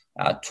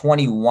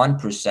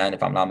 21%,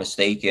 if I'm not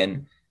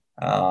mistaken,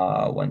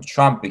 when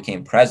Trump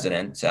became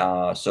president.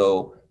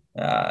 So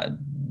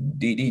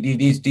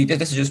this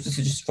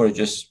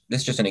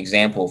is just an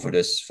example for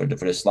this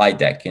slide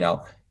deck,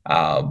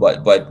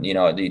 but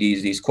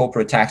these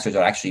corporate taxes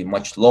are actually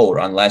much lower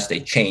unless they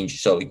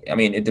change. So I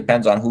mean, it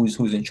depends on who's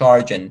in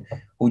charge and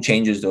who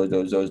changes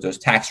those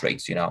tax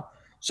rates.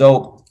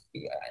 So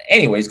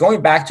anyways,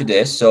 going back to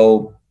this,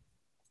 so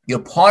your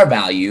par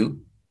value,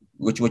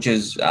 which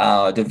is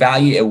the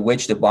value at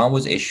which the bond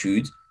was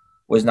issued,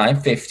 was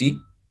 $950.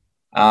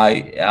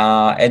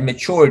 At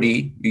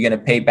maturity, you're going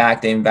to pay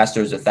back the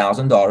investors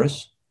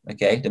 $1,000.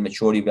 Okay, the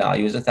maturity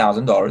value is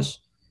 $1,000.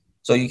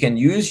 So you can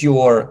use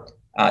your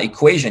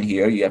equation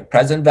here. You have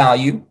present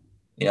value,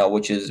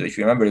 which you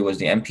remember, it was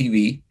the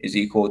MPV is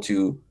equal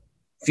to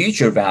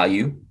future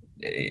value,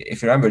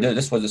 if you remember,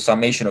 this was the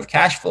summation of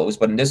cash flows,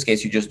 but in this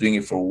case, you're just doing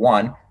it for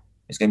one.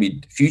 It's going to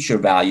be future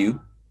value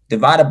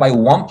divided by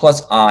 1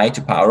 plus I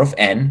to power of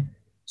n.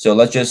 So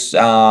let's just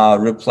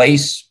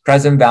replace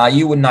present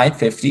value with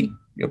 950.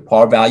 Your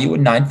par value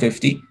with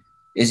 950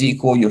 is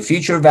equal. Your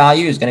future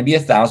value is going to be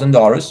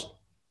 $1,000.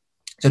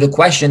 So the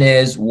question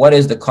is, what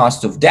is the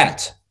cost of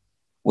debt,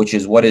 which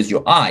is what is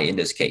your I in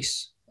this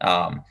case?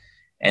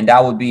 And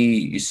that would be,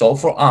 you solve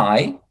for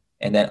I,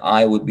 and then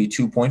I would be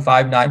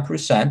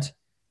 2.59%.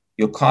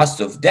 Your cost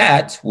of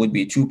debt would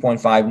be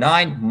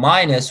 2.59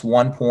 minus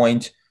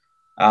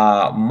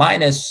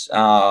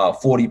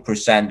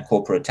 40%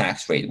 corporate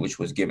tax rate, which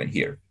was given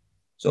here.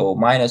 So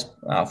minus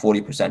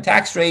 40%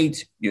 tax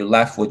rate, you're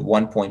left with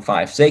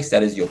 1.56.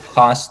 That is your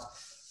cost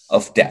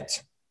of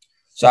debt.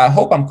 So I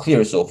hope I'm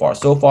clear so far.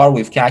 So far,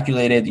 we've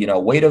calculated,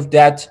 weight of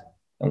debt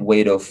and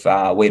weight of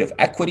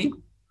equity,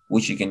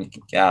 which you can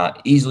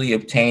easily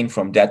obtain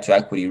from debt to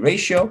equity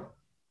ratio.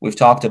 We've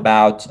talked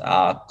about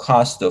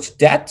cost of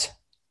debt.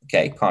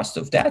 Okay, cost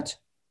of debt.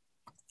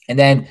 And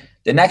then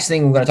the next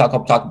thing we're going to talk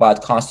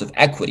about cost of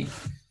equity.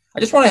 I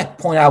just want to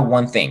point out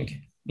one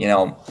thing.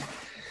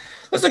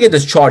 Let's look at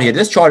this chart here.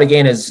 This chart,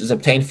 again, is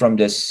obtained from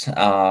this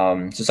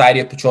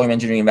Society of Petroleum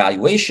Engineering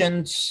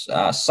Evaluations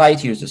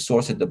site. Here's the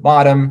source at the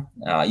bottom.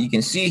 You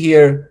can see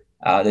here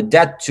the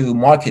debt to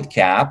market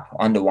cap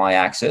on the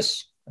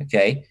y-axis,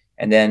 okay?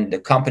 And then the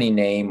company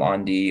name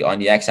on the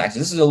x-axis.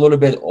 This is a little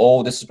bit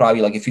old. This is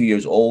probably like a few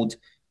years old,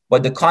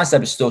 but the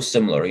concept is still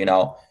similar,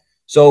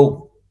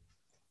 So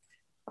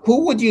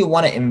who would you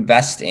want to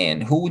invest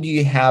in? Who would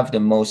you have the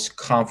most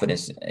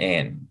confidence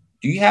in?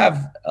 Do you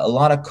have a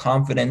lot of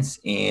confidence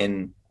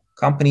in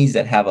companies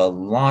that have a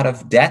lot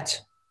of debt,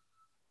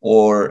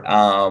 or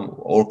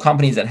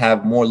companies that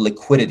have more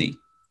liquidity?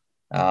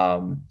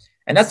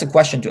 And that's the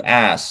question to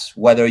ask,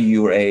 whether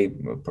you're a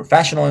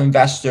professional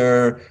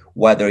investor,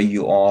 whether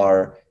you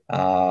are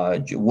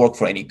you work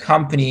for any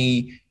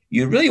company.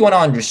 You really want to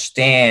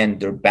understand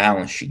their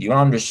balance sheet. You want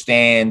to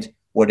understand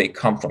where they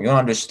come from. You want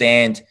to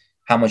understand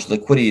how much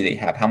liquidity they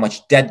have, how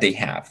much debt they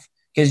have,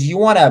 because you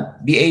want to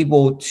be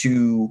able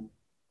to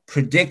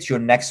predict your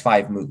next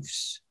 5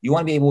 moves. You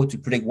want to be able to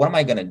predict, what am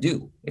I going to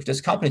do? If this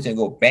company's going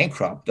to go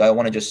bankrupt, do I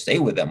want to just stay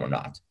with them or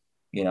not?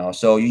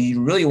 So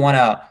you really want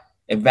to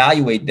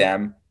evaluate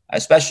them,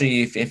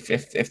 especially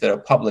if they're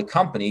a public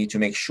company, to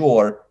make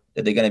sure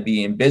that they're going to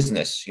be in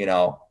business,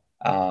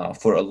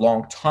 for a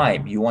long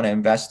time. You want to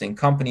invest in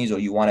companies, or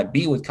you want to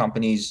be with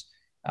companies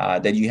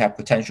that you have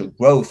potential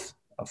growth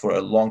for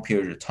a long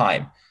period of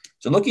time.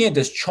 So looking at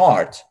this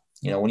chart,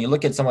 when you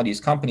look at some of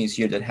these companies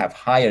here that have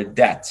higher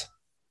debt,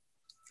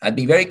 I'd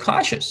be very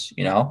cautious.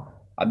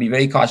 I'd be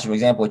very cautious. For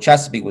example,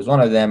 Chesapeake was one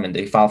of them, and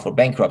they filed for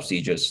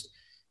bankruptcy just,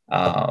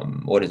 I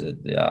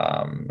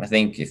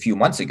think a few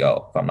months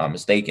ago, if I'm not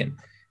mistaken.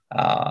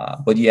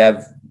 But you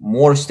have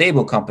more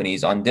stable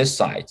companies on this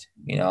side,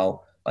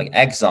 like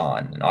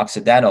Exxon and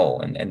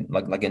Occidental, and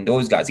like in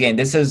those guys. Again,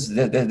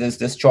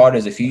 this chart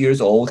is a few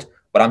years old,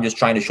 but I'm just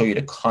trying to show you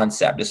the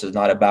concept. This is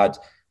not about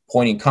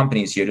pointing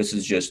companies here. This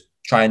is just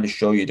trying to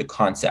show you the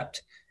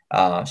concept.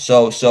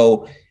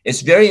 So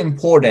it's very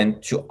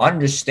important to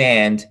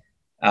understand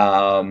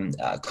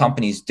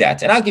companies'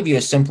 debt. And I'll give you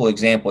a simple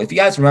example. If you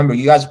guys remember,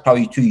 you guys are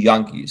probably too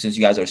young since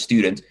you guys are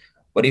students,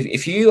 but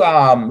if you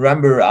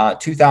remember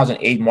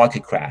 2008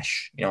 market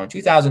crash, in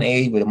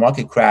 2008 with a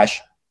market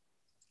crash,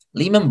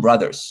 Lehman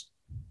Brothers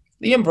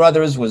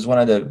was one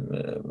of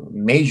the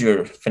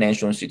major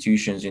financial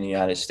institutions in the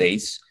United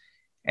States.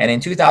 And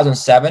in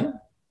 2007,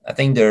 I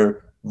think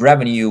their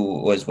revenue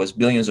was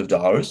billions of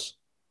dollars.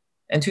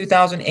 In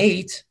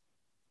 2008,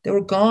 they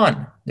were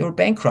gone. They were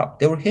bankrupt.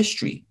 They were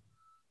history.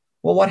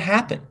 Well, what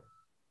happened?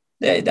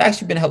 There's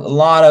actually been a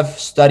lot of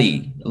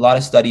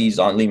studies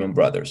on Lehman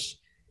Brothers.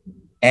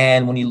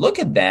 And when you look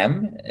at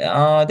them,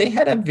 they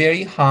had a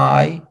very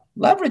high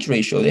leverage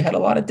ratio. They had a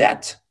lot of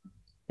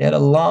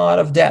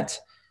debt.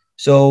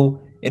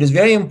 So it is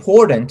very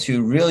important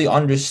to really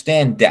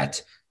understand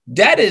debt.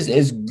 Debt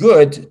is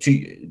good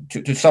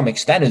to some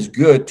extent, is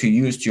good to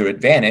use to your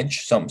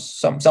advantage.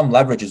 Some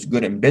leverage is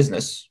good in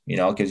business,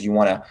 because you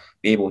want to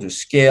be able to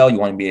scale. You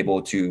want to be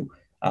able to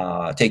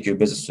take your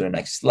business to the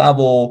next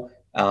level.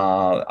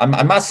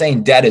 I'm not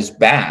saying debt is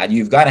bad.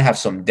 You've got to have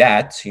some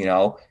debt,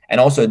 and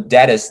also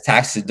debt is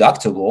tax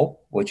deductible,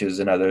 which is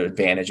another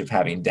advantage of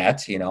having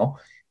debt,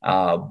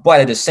 but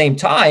at the same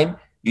time,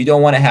 you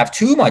don't want to have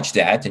too much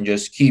debt and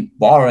just keep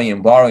borrowing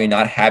and borrowing,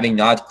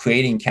 not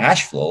creating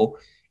cash flow.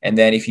 And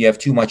then if you have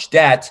too much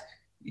debt,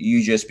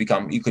 you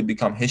could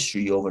become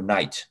history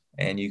overnight,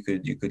 and you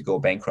could go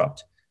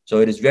bankrupt.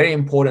 So it is very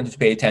important to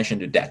pay attention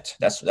to debt.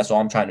 That's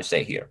all I'm trying to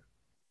say here.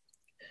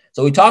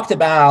 So we talked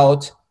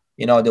about,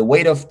 the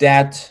weight of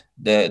debt,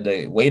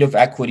 the weight of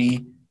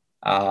equity,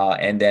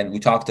 and then we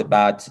talked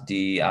about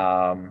the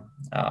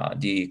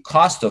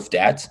cost of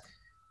debt.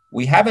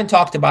 We haven't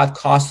talked about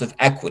cost of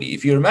equity.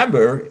 If you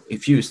remember a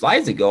few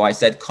slides ago, I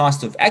said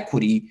cost of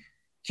equity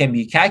can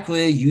be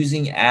calculated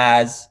using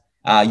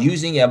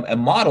a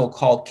model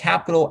called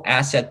capital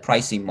asset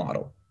pricing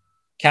model.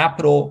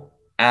 capital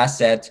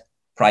asset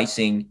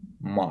pricing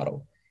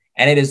model.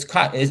 And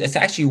it's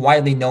actually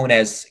widely known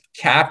as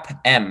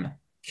CAPM.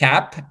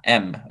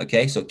 CAPM,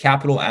 okay? So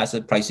capital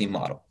asset pricing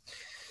model.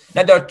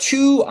 Now, there are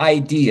two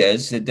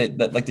ideas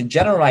that like the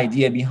general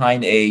idea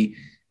behind a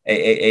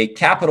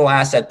capital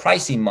asset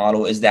pricing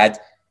model is that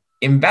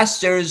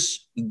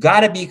investors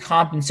got to be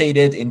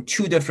compensated in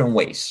two different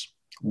ways.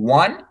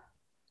 One,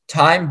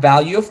 time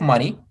value of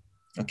money,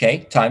 okay,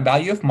 time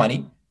value of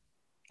money.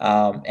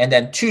 And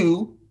then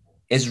two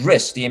is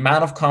risk, the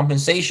amount of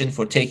compensation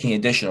for taking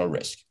additional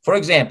risk. For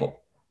example,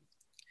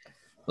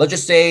 let's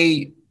just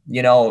say,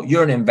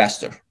 you're an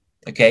investor,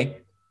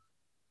 okay?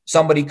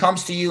 Somebody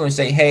comes to you and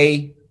say,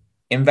 hey,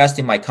 invest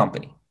in my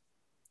company.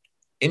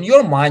 In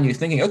your mind, you're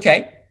thinking,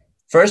 okay,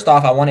 first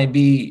off, I want to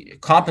be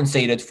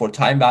compensated for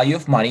time value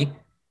of money,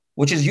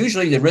 which is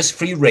usually the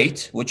risk-free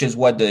rate, which is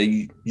what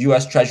the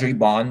US Treasury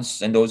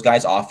bonds and those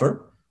guys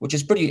offer, which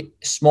is pretty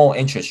small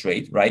interest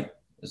rate, right?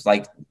 It's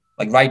like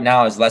right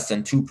now is less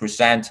than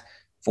 2%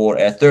 for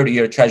a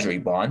 30-year Treasury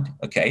bond,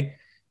 okay?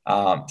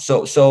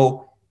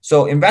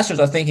 So investors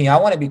are thinking, I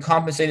want to be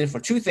compensated for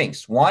two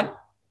things. One,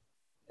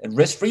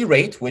 risk-free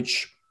rate,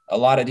 which a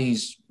lot of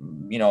these,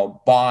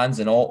 bonds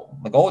and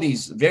all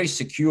these very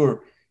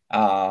secure,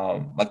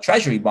 like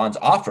Treasury bonds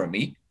offer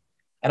me.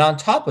 And on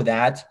top of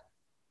that,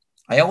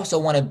 I also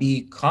want to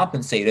be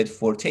compensated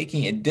for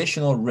taking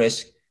additional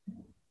risk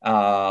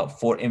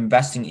for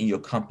investing in your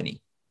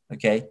company.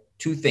 Okay,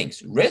 two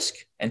things: risk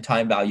and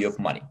time value of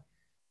money.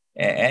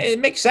 And it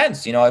makes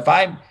sense, if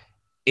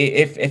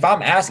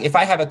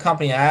I have a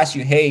company and I ask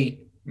you,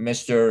 hey,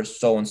 Mr.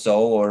 So and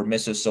so or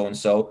Mrs. So and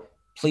so,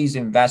 please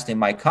invest in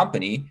my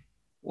company.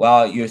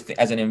 Well,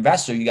 as an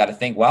investor, you got to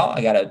think, well,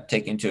 I got to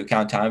take into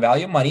account time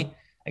value of money.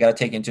 I got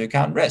to take into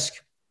account risk.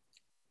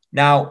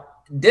 Now,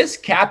 this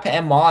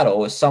CAPM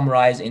model is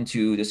summarized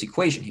into this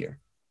equation here,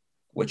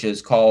 which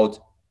is called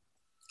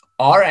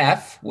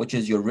RF, which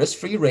is your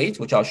risk-free rate,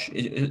 which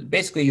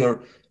basically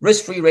your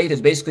risk-free rate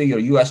is basically your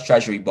US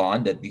Treasury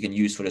bond that you can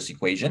use for this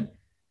equation.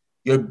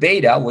 Your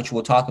beta, which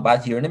we'll talk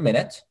about here in a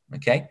minute,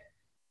 okay?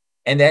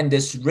 And then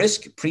this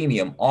risk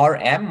premium,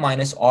 RM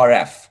minus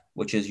RF,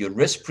 which is your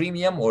risk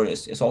premium, or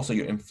it's also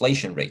your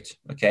inflation rate,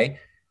 okay?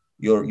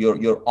 Your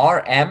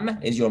RM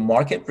is your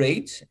market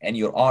rate, and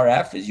your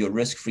RF is your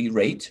risk-free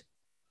rate.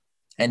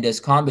 And this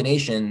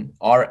combination,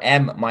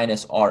 RM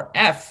minus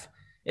RF,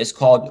 is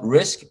called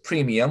risk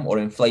premium or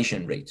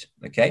inflation rate,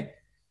 okay?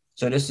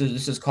 So this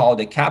is called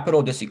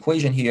this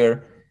equation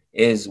here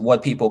is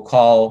what people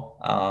call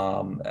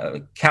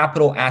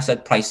capital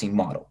asset pricing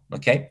model,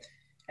 okay?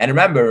 And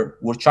remember,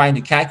 we're trying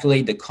to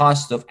calculate the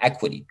cost of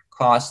equity.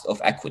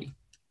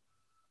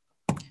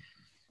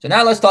 So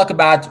now let's talk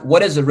about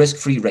what is the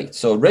risk-free rate.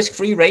 So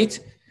risk-free rate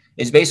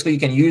is basically you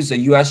can use the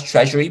US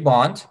Treasury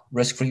bond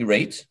risk-free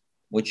rate,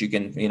 which you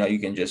can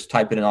just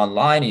type it in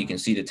online and you can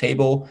see the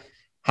table,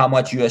 how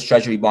much US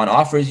Treasury bond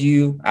offers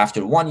you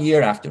after 1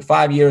 year, after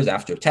 5 years,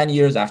 after 10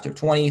 years, after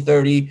 20,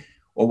 30,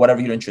 or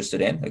whatever you're interested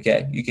in,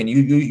 okay? You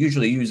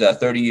usually use a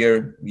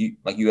 30-year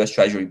like US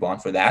Treasury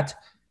bond for that.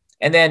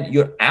 And then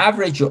your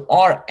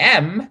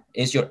RM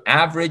is your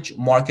average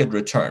market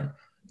return.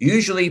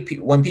 Usually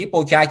when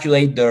people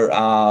calculate their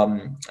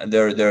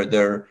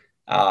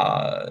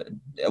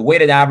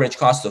weighted average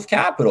cost of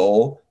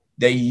capital,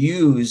 they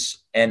use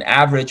an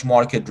average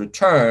market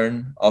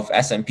return of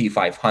S&P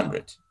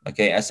 500,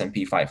 okay,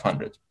 S&P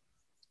 500.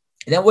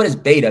 And then what is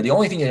beta? The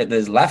only thing that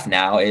is left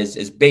now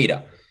is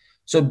beta.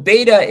 So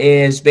beta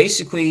is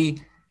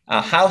basically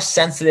how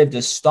sensitive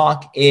the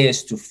stock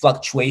is to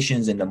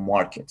fluctuations in the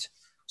market.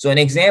 So an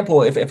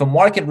example, if a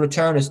market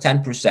return is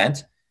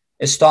 10%,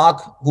 a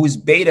stock whose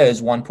beta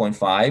is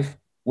 1.5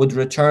 would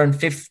return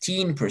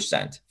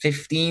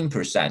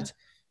 15%,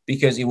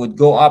 because it would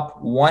go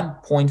up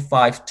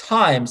 1.5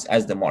 times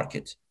as the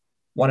market.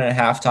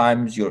 1.5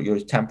 times your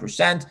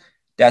 10%,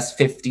 that's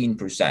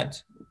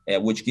 15%,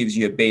 which gives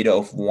you a beta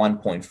of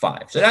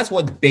 1.5. So that's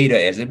what beta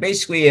is.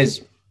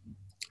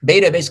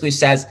 Beta basically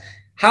says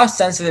how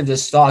sensitive the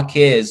stock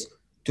is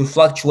to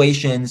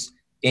fluctuations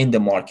in the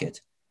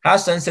market. How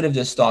sensitive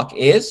the stock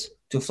is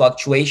to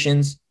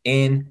fluctuations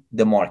in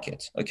the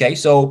market. Okay,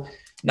 so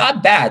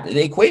not bad.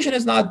 The equation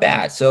is not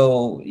bad.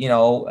 So, you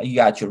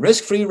got your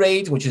risk-free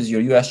rate, which is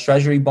your US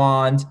Treasury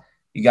bond.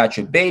 You got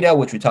your beta,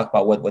 which we talked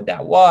about what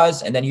that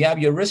was. And then you have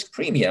your risk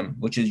premium,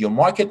 which is your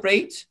market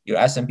rate, your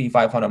S&P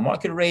 500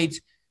 market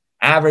rate,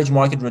 average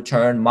market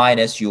return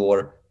minus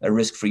your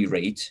risk-free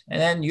rate.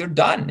 And then you're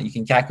done. You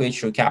can calculate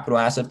your capital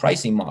asset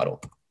pricing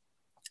model.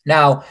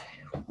 Now,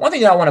 one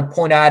thing that I want to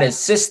point out is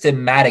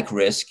systematic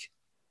risk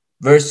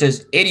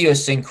versus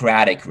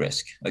idiosyncratic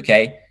risk,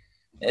 okay?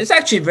 It's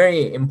actually a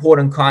very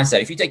important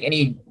concept. If you take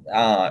any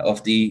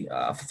of the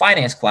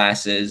finance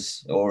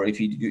classes, or if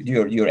you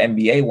do your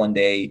MBA one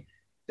day,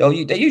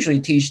 they usually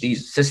teach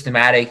these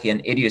systematic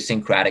and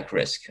idiosyncratic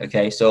risk,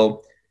 okay?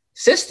 So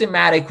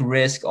systematic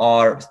risk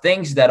are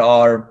things that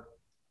are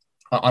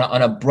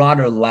on a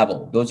broader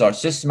level. Those are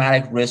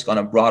systematic risk on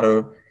a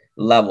broader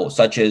level,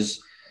 such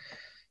as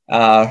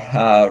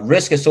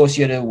Risk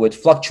associated with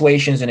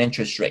fluctuations in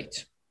interest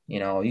rate.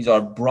 These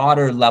are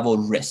broader level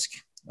risk.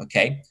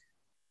 Okay.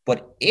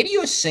 But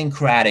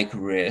idiosyncratic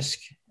risk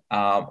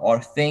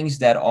are things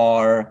that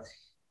are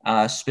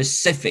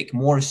specific,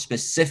 more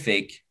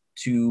specific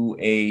to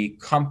a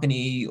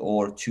company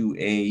or to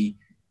an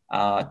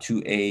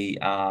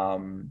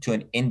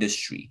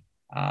industry.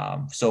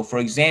 So, for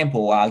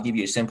example, I'll give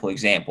you a simple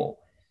example.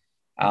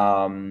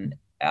 Um,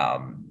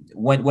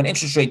 when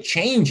interest rate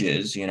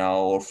changes,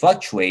 or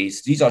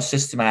fluctuates, these are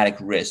systematic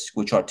risks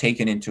which are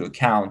taken into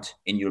account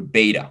in your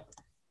beta,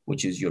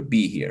 which is your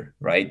B here,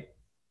 right?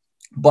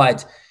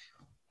 But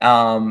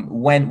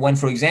when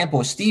for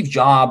example Steve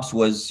Jobs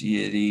was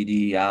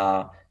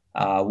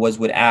was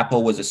with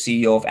Apple, was a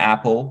CEO of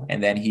Apple,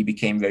 and then he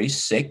became very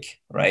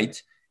sick,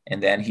 right?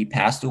 And then he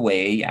passed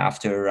away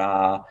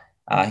after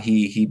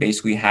he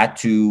basically had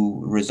to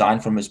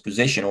resign from his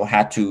position, or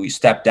had to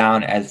step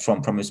down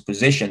from his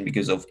position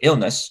because of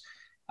illness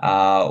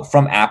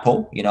from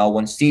Apple.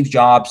 When Steve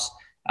Jobs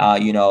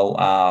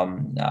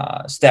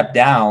stepped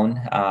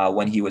down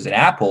when he was at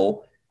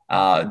Apple.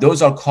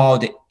 Those are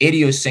called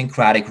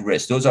idiosyncratic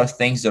risks. Those are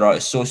things that are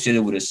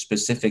associated with a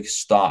specific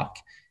stock.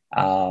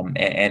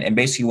 And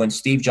basically, when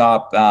Steve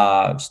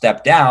Jobs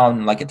stepped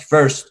down, like at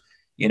first,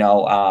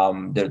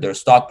 their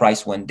stock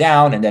price went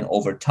down, and then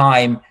over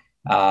time,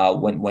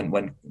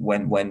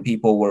 when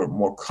people were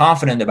more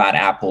confident about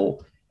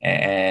Apple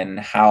and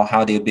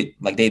how they'd be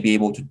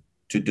able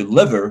to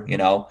deliver,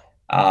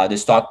 the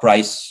stock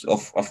price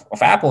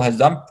of Apple has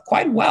done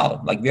quite well,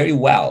 like very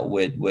well,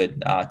 with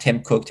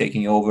Tim Cook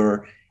taking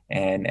over.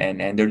 And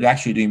they're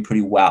actually doing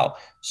pretty well.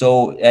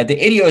 So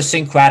the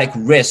idiosyncratic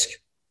risk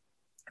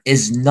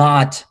is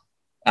not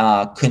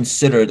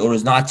considered, or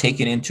is not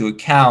taken into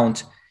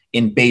account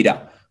in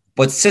beta,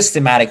 but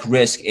systematic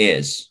risk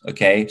is.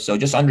 Okay, so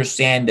just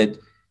understand that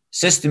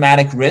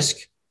systematic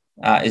risk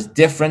is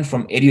different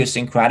from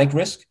idiosyncratic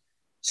risk.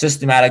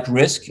 Systematic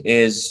risk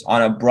is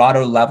on a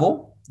broader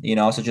level,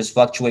 such as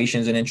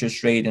fluctuations in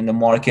interest rate in the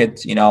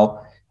market.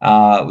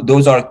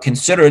 Those are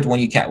considered when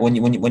you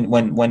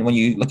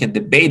look at the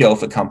beta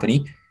of a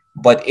company,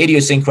 but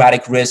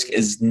idiosyncratic risk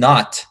is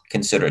not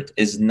considered.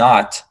 And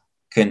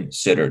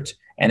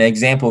an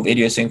example of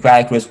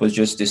idiosyncratic risk was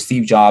just the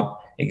Steve Jobs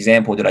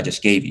example that I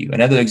just gave you.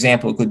 Another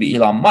example could be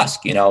Elon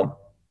Musk.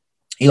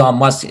 Elon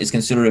Musk is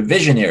considered a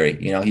visionary.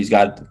 He's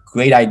got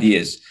great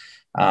ideas.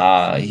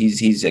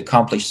 He's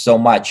accomplished so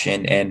much,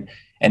 and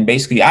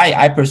basically,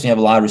 I personally have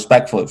a lot of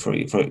respect for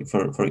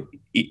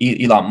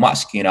Elon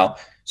Musk.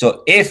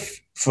 So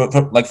if,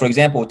 for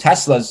example,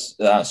 Tesla's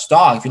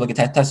stock, if you look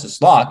at Tesla's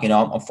stock,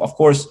 of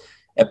course,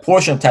 a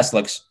portion of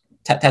Tesla's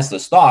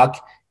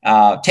stock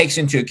takes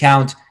into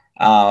account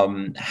how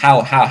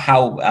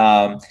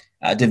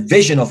the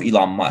vision of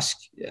Elon Musk,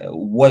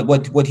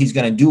 what he's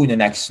going to do in the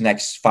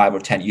next 5 or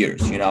 10 years.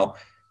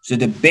 So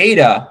the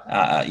beta,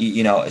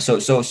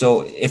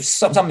 so if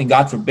something,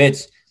 God forbid,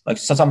 like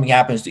something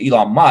happens to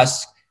Elon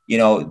Musk,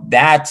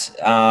 that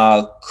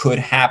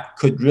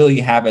could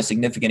really have a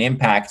significant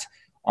impact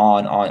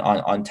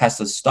on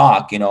Tesla's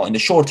stock, in the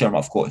short term,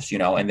 of course,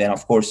 and then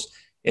of course,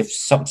 if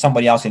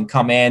somebody else can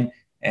come in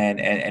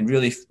and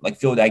really like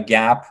fill that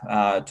gap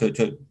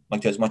to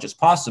as much as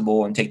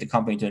possible and take the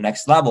company to the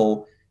next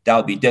level, that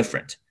would be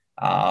different.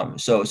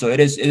 So it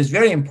is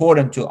very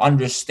important to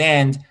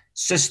understand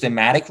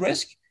systematic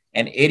risk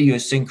and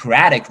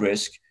idiosyncratic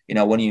risk,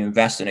 when you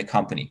invest in a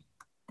company.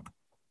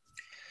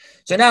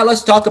 So now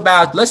let's talk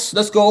about,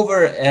 let's go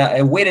over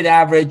a weighted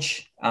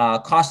average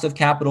cost of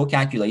capital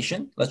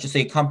calculation. Let's just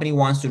say a company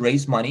wants to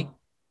raise money.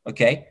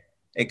 Okay.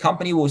 A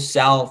company will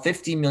sell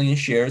 50 million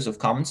shares of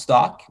common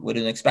stock with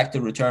an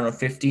expected return of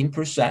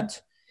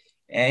 15%.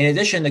 And in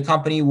addition, the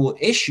company will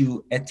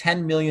issue a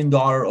 $10 million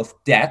of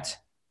debt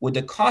with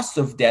the cost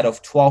of debt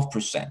of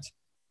 12%.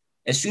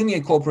 Assuming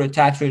a corporate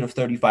tax rate of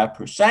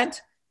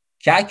 35%,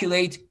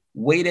 calculate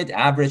weighted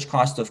average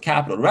cost of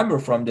capital. Remember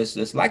from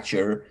this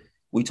lecture,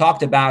 we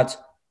talked about,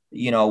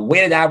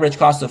 weighted average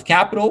cost of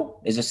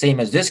capital is the same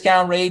as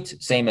discount rate,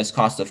 same as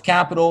cost of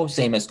capital,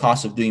 same as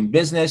cost of doing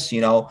business,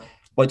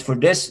 But for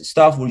this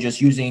stuff, we're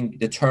just using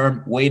the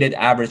term weighted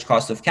average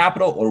cost of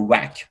capital, or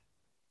WACC.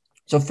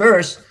 So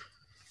first,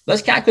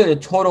 let's calculate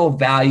the total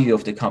value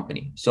of the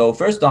company. So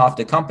first off,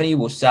 the company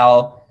will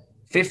sell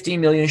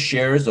 15 million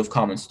shares of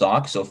common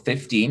stock. So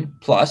 15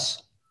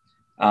 plus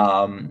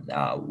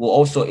will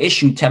also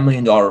issue $10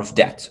 million of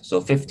debt. So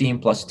 15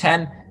 plus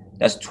 10,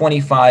 that's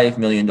 $25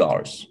 million.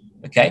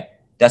 Okay.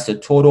 That's the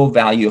total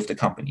value of the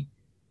company.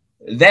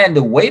 Then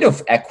the weight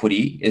of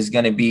equity is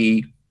going to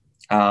be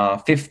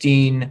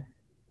 15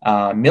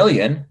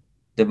 million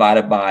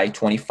divided by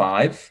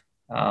 25.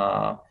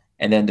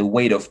 And then the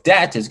weight of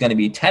debt is going to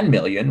be 10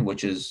 million,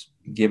 which is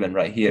given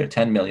right here,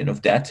 10 million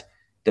of debt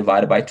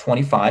divided by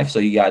 25. So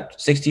you got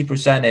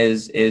 60%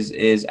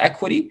 is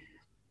equity,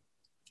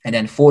 and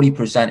then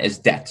 40% is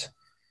debt.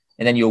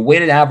 And then your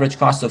weighted average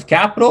cost of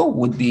capital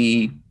would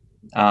be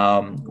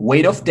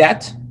weight of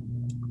debt,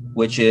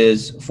 which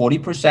is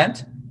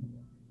 40%,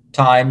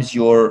 times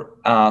your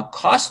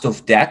cost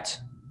of debt,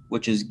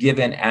 which is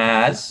given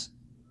as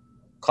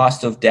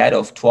cost of debt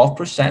of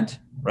 12%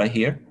 right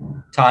here,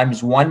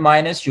 times 1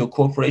 minus your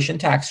corporation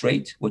tax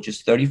rate, which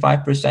is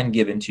 35%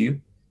 given to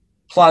you,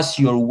 plus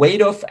your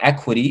weight of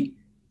equity,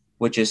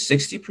 which is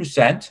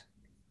 60%,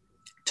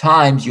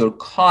 times your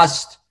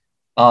cost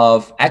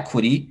of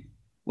equity,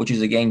 which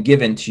is again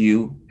given to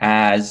you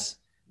as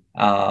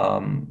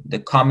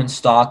the common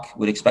stock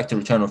would expect a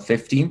return of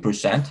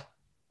 15%,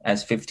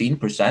 as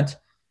 15%.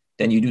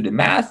 Then you do the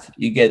math,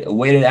 you get a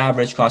weighted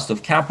average cost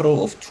of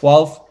capital of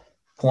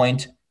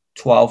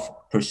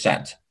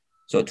 12.12%.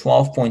 So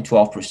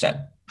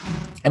 12.12%.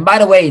 And by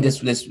the way,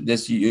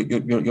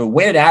 your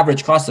weighted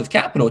average cost of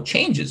capital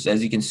changes.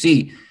 As you can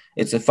see,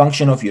 it's a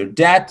function of your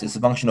debt, it's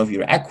a function of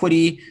your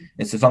equity,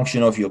 it's a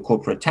function of your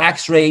corporate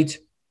tax rate,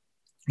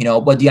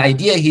 but the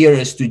idea here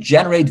is to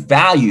generate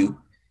value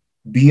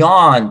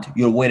beyond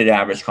your weighted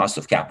average cost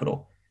of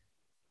capital.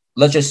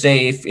 Let's just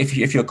say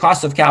if your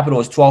cost of capital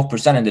is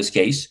 12% in this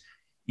case,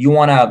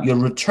 your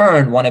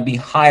return want to be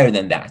higher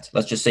than that.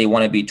 Let's just say you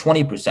want to be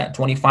 20%,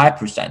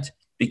 25%,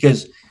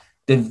 because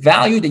the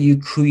value that you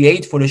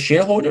create for the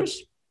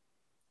shareholders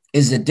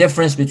is the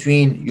difference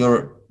between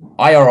your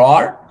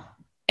IRR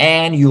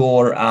and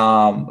your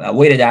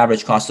weighted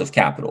average cost of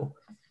capital.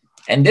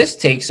 And this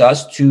takes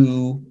us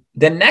to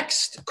the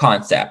next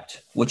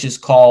concept, which is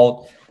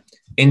called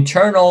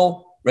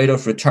internal rate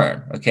of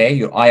return, okay,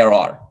 your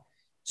IRR.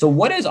 So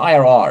what is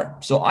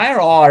IRR? So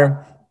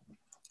IRR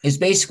is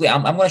basically,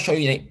 I'm going to show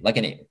you like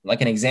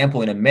an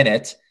example in a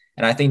minute,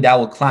 and I think that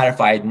will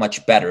clarify it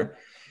much better.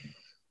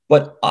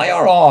 But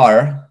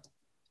IRR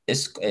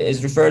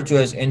is referred to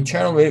as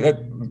internal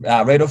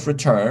rate of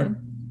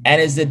return, and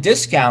is the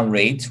discount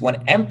rate when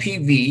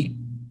NPV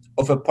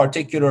of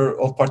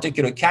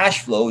particular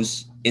cash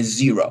flows is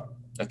 0.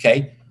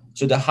 Okay,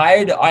 so the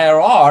higher the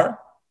IRR,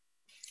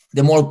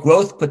 the more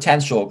growth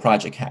potential a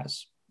project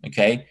has.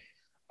 Okay,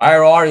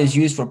 IRR is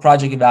used for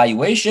project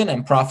evaluation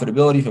and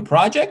profitability for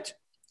project.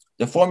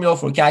 The formula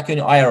for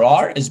calculating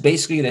IRR is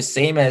basically the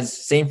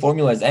same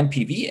formula as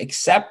NPV,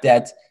 except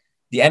that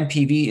the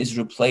NPV is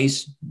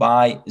replaced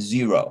by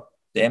 0.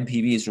 The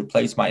NPV is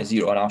replaced by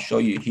 0, and I'll show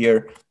you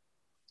here.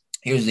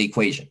 Here's the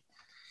equation.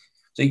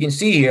 So you can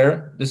see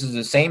here, this is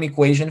the same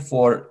equation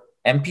for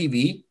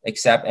NPV,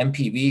 except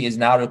NPV is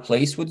now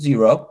replaced with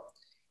 0.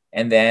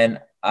 And then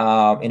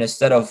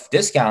instead of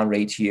discount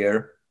rate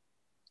here,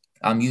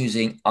 I'm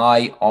using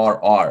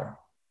IRR.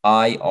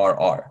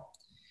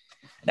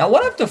 Now,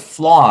 one of the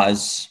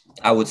flaws,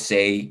 I would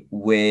say,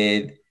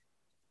 with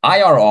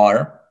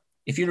IRR,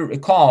 if you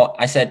recall,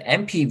 I said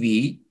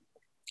NPV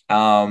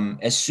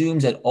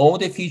assumes that all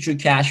the future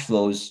cash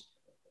flows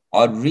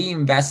are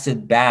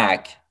reinvested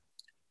back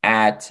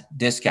at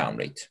discount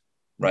rate,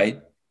 right?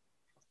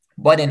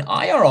 But in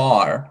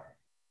IRR,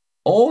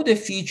 all the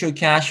future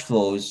cash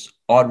flows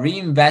are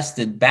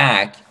reinvested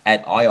back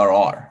at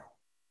IRR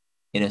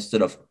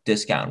instead of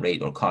discount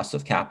rate or cost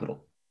of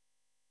capital.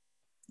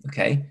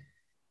 Okay,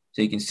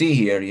 so you can see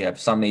here you have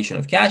summation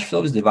of cash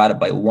flows divided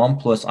by 1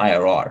 plus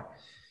IRR.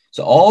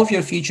 So all of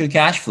your future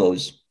cash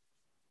flows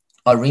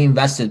are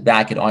reinvested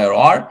back at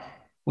IRR,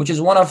 which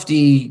is one of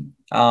the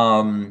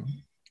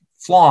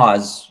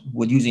flaws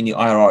with using the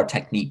IRR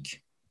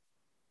technique.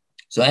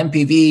 So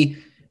NPV,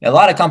 a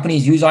lot of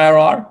companies use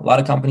IRR, a lot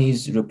of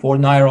companies report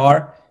an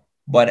IRR,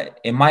 but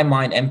in my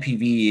mind,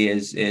 NPV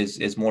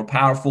is more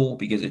powerful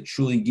because it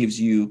truly gives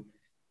you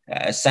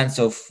a sense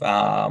of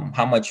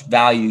how much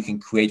value you can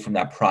create from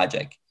that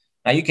project.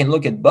 Now you can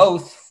look at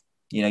both.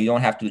 You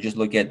don't have to just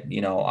look at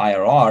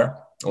IRR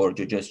or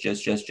just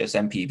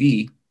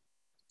NPV,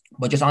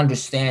 but just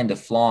understand the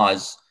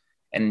flaws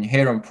and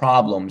inherent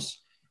problems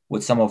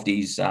with some of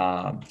these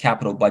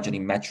capital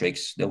budgeting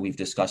metrics that we've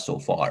discussed so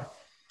far.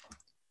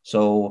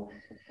 So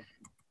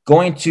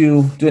going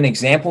to do an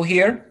example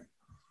here.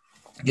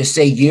 Just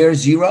say year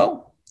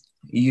 0,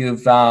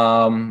 you've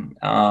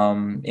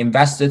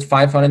invested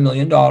 $500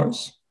 million.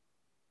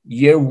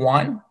 Year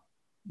 1,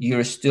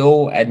 you're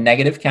still at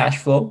negative cash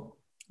flow.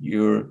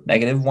 You're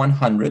negative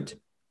 100.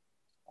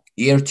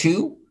 Year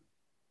 2,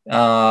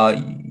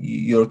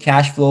 your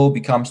cash flow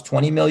becomes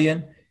 20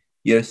 million.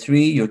 Year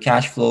 3, your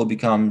cash flow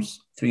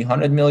becomes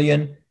 300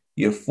 million.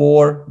 Year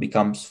 4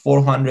 becomes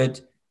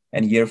 400.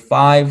 And year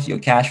 5, your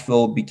cash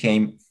flow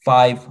became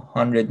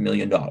 $500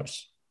 million.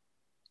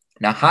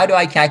 Now, how do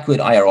I calculate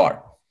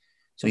IRR?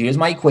 So here's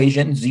my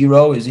equation.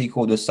 0 is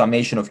equal to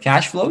summation of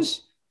cash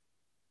flows.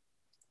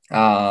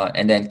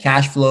 And then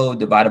cash flow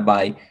divided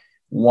by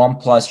 1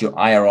 plus your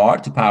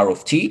IRR to power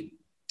of t.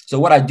 So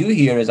what I do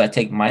here is I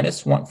take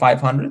minus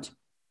 500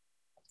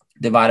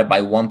 divided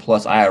by 1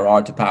 plus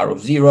IRR to power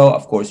of 0.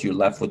 Of course, you're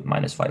left with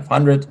minus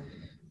 500.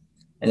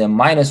 And then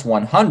minus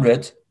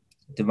 100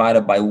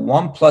 divided by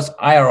 1 plus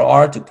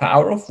IRR to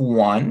power of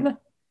 1.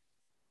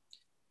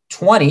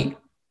 20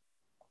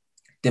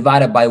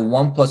 divided by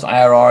 1 plus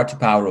IRR to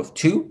power of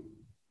 2.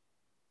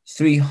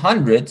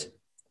 300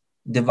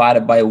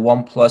 divided by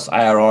 1 plus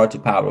IRR to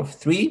power of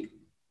 3.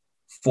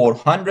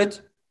 400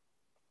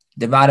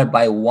 divided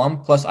by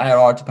 1 plus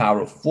IRR to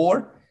power of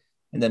 4.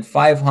 And then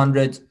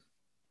 500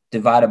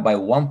 divided by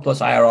 1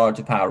 plus IRR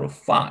to the power of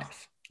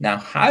 5. Now,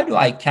 how do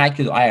I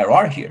calculate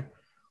IRR here?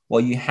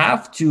 Well, you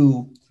have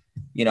to,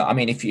 I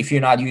mean, if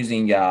you're not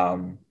using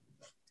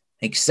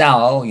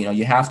Excel,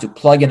 you have to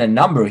plug in a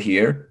number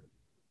here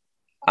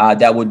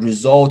that would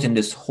result in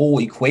this whole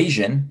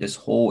equation, this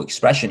whole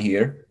expression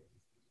here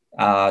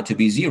to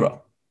be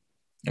 0.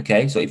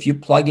 Okay, so if you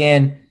plug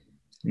in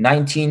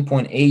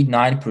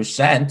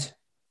 19.89%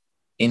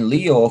 in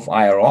Leo of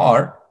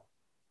IRR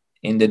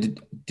in the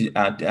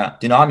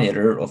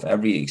denominator of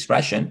every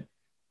expression,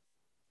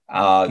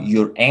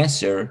 your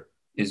answer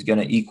is going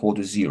to equal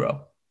to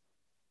 0.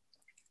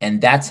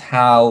 And that's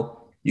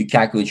how you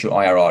calculate your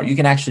IRR. You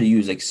can actually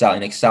use Excel.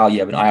 In Excel, you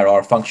have an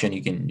IRR function.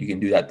 You can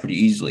do that pretty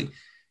easily.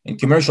 In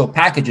commercial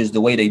packages,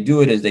 the way they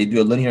do it is they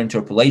do a linear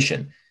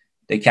interpolation.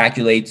 They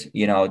calculate,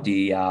 the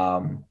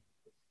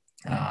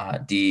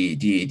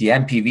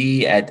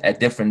NPV at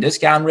different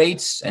discount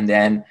rates, and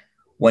then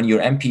when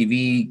your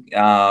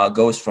NPV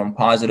goes from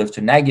positive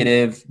to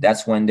negative,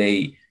 that's when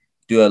they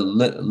do a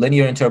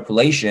linear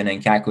interpolation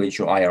and calculate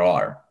your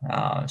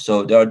IRR.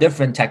 So there are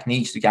different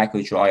techniques to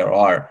calculate your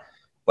IRR,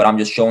 but I'm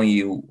just showing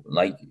you,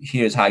 like,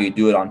 here's how you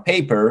do it on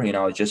paper.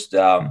 It's just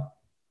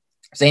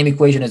same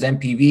equation as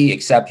NPV,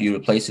 except you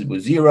replace it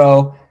with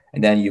 0,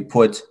 and then you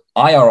put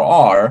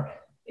IRR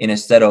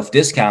instead of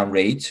discount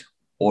rate,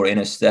 or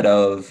instead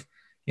of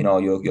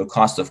your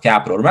cost of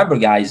capital. Remember,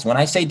 guys, when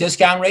I say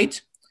discount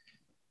rate,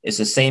 it's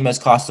the same as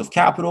cost of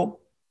capital,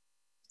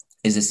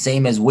 is the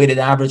same as weighted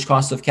average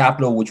cost of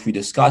capital, which we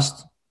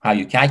discussed how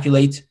you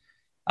calculate.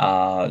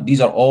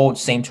 These are all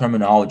same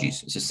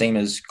terminologies. It's the same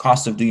as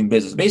cost of doing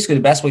business. Basically,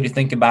 the best way to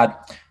think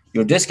about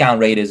your discount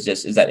rate is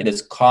that it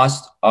is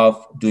cost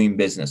of doing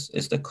business.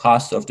 It's the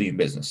cost of doing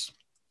business.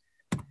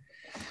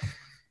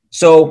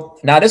 So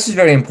now this is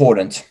very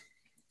important.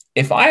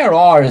 If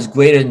IRR is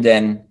greater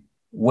than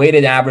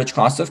weighted average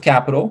cost of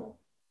capital,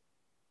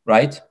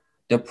 right,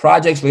 the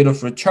project's rate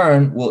of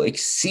return will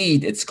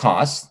exceed its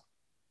cost.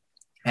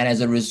 And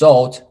as a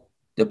result,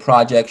 the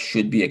project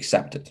should be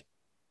accepted.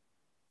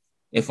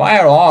 If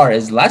IRR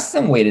is less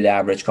than weighted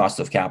average cost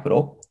of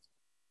capital,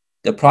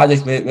 the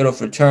project rate of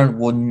return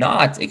will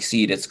not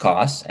exceed its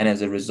cost, and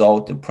as a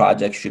result, the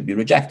project should be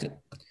rejected.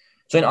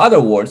 So in other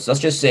words, let's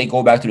just say,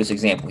 go back to this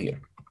example here.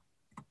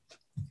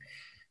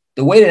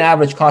 The weighted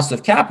average cost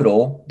of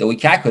capital that we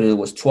calculated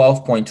was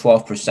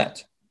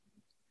 12.12%.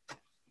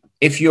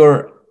 If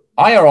your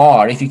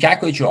IRR, if you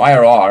calculate your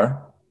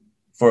IRR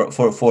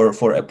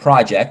for a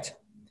project,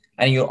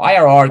 and your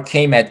IRR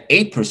came at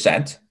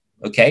 8%,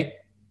 okay,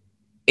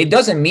 it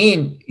doesn't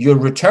mean your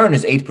return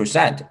is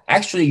 8%.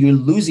 Actually, you're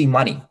losing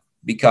money,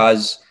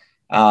 because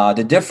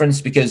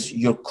because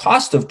your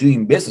cost of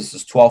doing business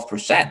is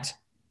 12%,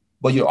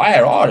 but your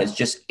IRR is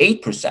just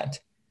 8%.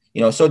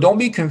 So don't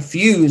be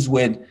confused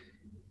with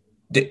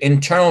the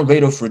internal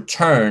rate of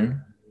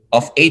return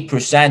of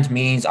 8%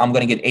 means I'm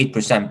going to get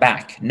 8%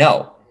 back.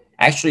 No,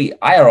 actually,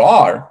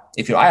 IRR,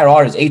 if your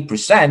IRR is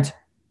 8%,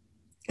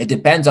 it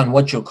depends on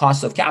what your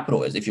cost of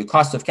capital is. If your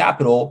cost of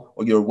capital,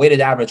 or your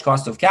weighted average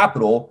cost of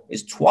capital,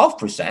 is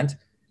 12%,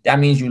 that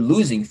means you're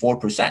losing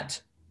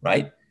 4%,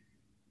 right?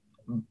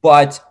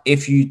 But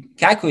if you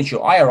calculate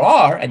your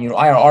IRR and your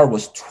IRR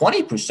was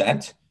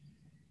 20%,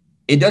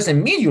 it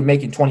doesn't mean you're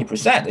making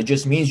 20%. It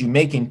just means you're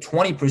making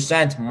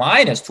 20%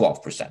 minus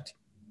 12%.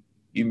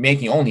 You're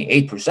making only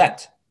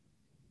 8%,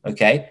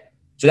 okay?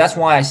 So that's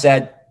why I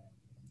said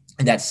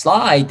in that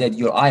slide that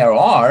your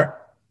IRR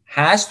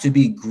has to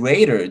be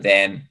greater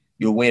than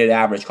your weighted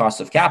average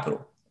cost of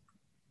capital.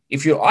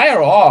 If your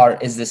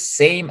IRR is the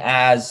same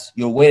as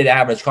your weighted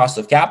average cost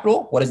of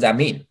capital, what does that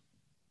mean?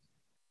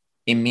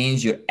 It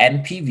means your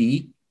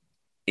NPV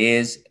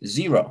is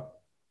 0,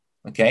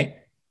 okay?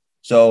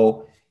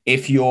 So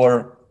if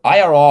your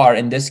IRR,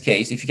 in this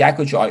case, if you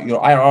calculate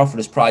your IRR for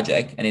this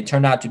project and it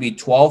turned out to be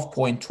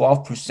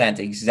 12.12%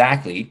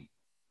 exactly,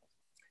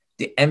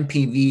 the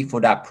NPV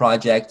for that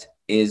project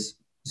is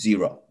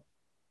 0.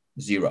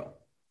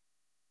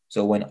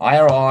 So when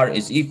IRR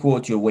is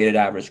equal to your weighted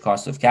average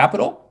cost of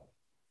capital,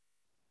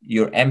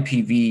 your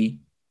NPV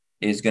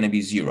is going to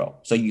be 0.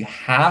 So you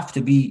have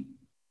to be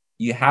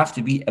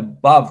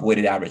above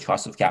weighted average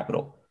cost of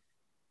capital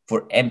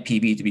for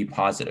NPV to be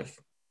positive.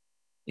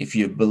 If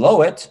you're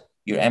below it,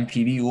 your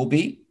NPV will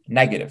be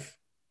negative.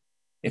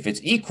 If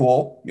it's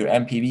equal, your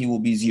NPV will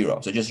be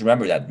 0. So just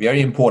remember that,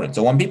 very important.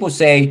 So when people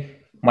say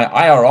my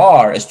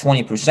IRR is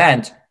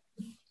 20%,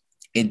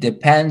 it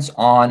depends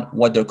on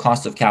what their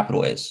cost of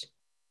capital is.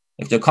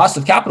 If their cost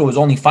of capital is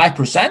only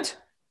 5%,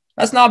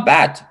 that's not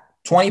bad.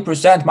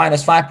 20%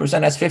 minus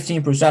 5%, that's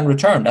 15%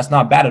 return. That's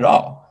not bad at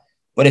all.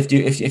 But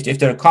if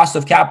their cost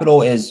of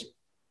capital is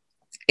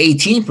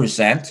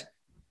 18%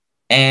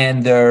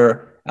 and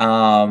their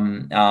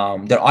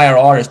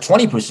IRR is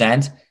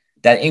 20%,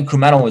 that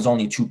incremental is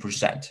only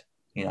 2%.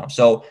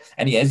 So,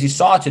 and as you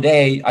saw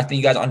today, I think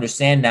you guys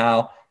understand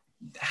now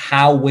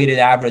how weighted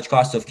average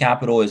cost of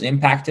capital is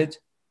impacted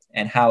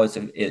and how it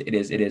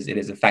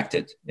is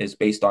affected. Is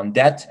based on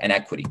debt and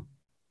equity,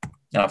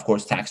 and of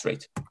course tax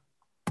rate.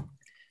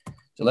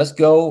 So let's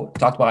go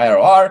talk about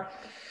IRR.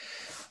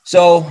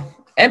 So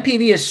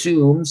MPV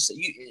assumes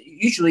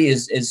usually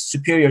is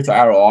superior to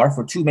IRR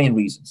for two main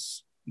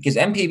reasons. Because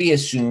MPV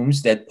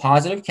assumes that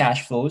positive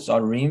cash flows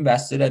are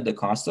reinvested at the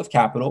cost of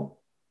capital,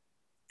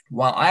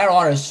 while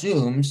IRR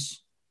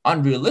assumes,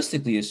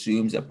 unrealistically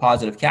assumes, that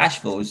positive cash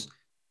flows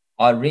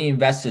are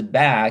reinvested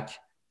back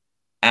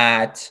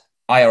at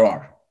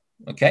IRR.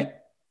 Okay.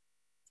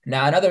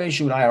 Now, another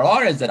issue with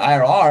IRR is that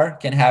IRR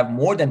can have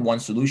more than one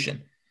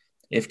solution.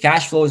 If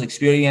cash flows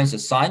experience a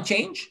sign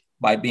change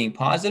by being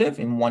positive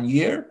in 1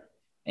 year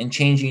and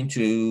changing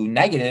to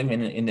negative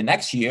in the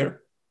next year,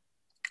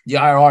 the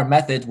IRR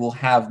method will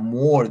have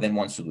more than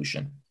one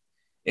solution.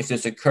 If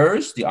this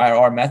occurs, the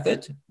IRR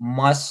method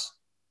must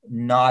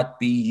not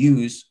be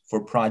used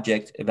for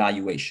project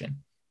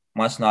evaluation.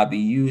 Must not be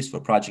used for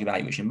project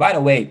evaluation. By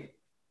the way,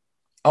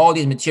 all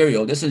these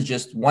material, this is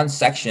just one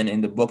section in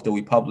the book that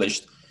we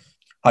published,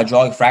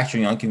 Hydraulic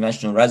Fracturing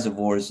Unconventional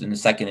Reservoirs, in the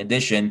second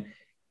edition.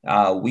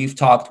 We've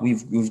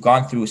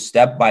gone through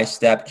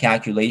step-by-step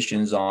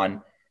calculations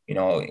on,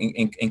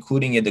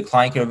 including a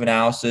decline curve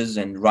analysis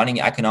and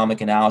running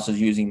economic analysis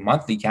using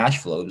monthly cash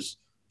flows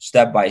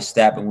step by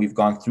step. And we've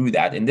gone through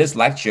that. In this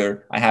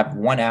lecture, I have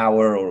 1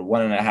 hour or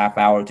 1.5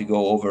 hours to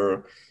go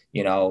over,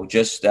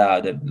 just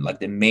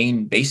the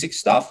main basic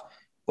stuff.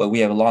 But we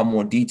have a lot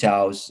more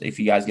details if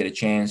you guys get a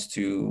chance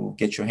to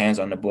get your hands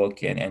on the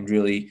book and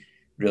really,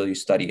 really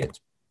study it.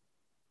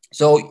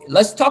 So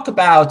let's talk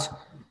about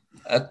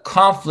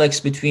conflicts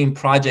between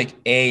project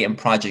A and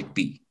project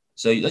B.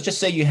 So let's just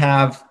say you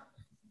have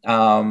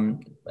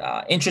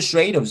interest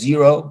rate of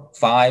 0,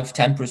 5,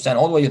 10%,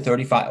 all the way to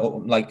 35, all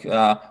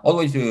the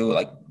way to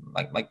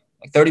like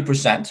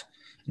 30%.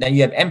 Then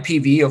you have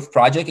MPV of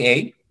project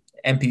A,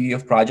 MPV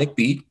of project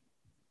B.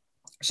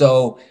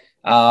 So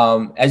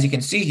as you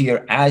can see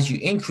here, as you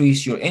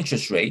increase your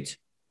interest rate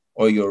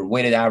or your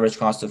weighted average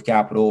cost of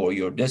capital or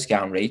your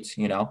discount rate,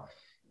 your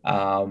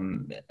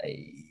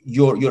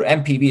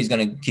MPV is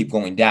going to keep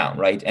going down,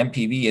 right?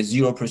 MPV is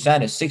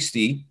 0% is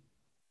 60.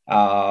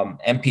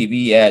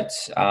 MPV at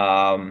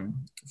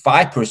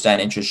 5%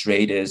 interest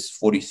rate is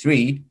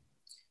 43.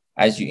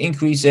 As you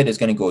increase it, it's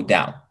going to go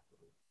down.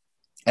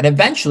 And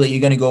eventually,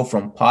 you're going to go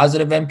from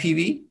positive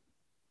MPV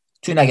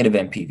to negative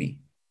MPV.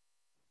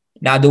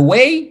 Now, the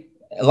way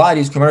a lot of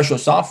these commercial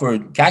software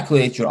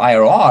calculates your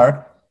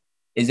IRR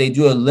is they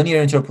do a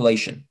linear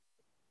interpolation.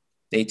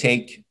 They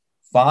take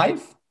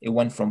 5. It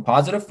went from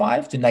positive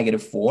 5 to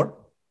negative 4.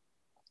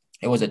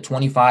 It was at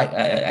 25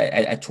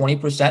 at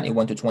 20%. It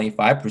went to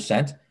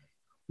 25%.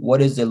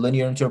 What is the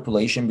linear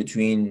interpolation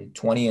between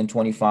 20 and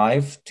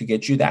 25 to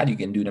get you that? You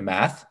can do the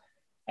math.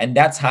 And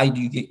that's how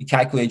you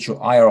calculate your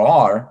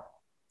IRR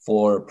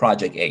for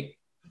project A.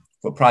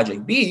 For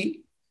project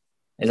B,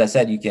 as I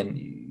said,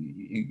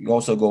 you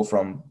also go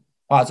from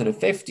positive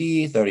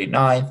 50,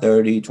 39,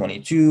 30,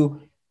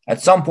 22.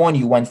 At some point,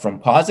 you went from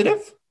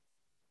positive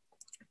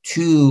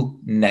to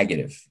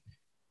negative.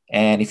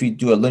 And if you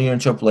do a linear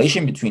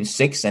interpolation between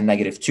 6 and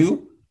negative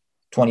 2,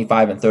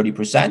 25 and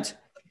 30%,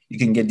 you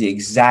can get the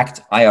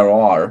exact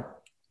IRR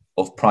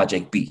of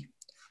project B.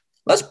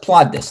 Let's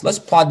plot this. Let's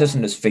plot this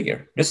in this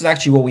figure. This is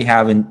actually what we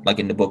have in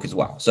the book as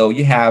well. So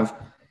you have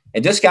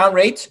a discount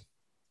rate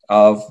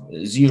of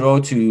 0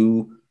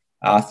 to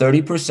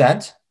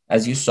 30%,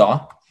 as you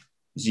saw,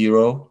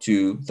 0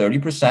 to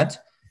 30%.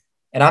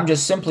 And I'm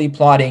just simply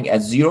plotting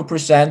at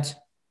 0%,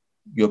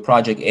 your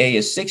project A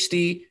is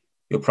 60,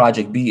 your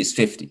project B is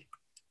 50.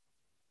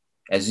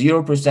 At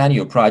 0%,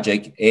 your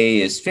project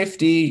A is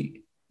 50.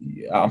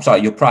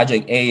 Your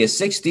project A is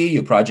 60,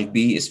 your project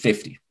B is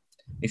 50.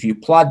 If you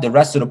plot the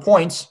rest of the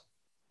points,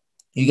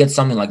 you get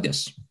something like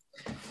this.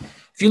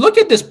 If you look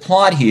at this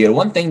plot here,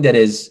 one thing that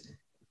is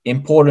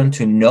important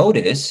to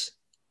notice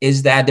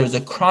is that there's a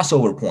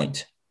crossover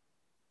point.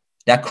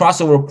 That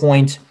crossover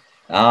point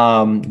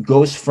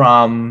goes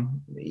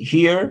from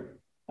here,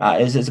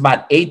 it's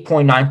about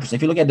 8.9%.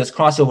 If you look at this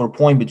crossover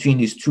point between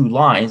these two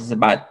lines, it's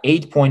about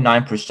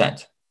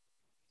 8.9%.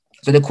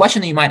 So the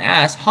question that you might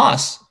ask,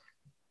 Haas,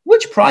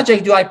 which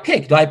project do I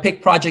pick? Do I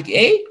pick project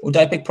A or do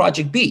I pick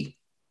project B?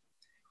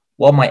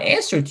 Well, my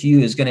answer to you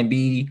is going to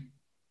be,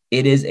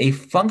 it is a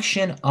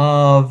function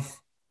of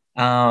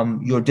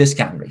your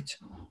discount rate.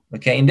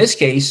 Okay, in this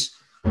case,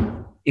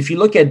 if you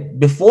look at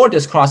before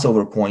this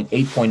crossover point,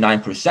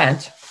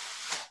 8.9%,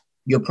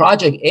 your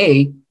project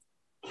A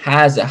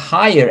has a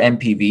higher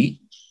MPV,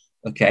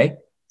 okay,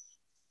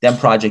 than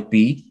project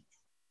B,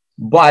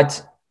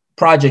 but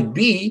project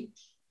B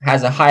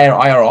has a higher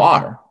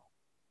IRR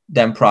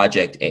than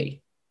project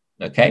A,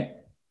 okay?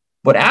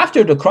 But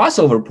after the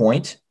crossover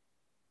point,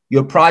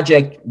 your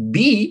project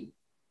B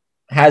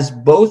has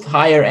both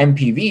higher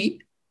MPV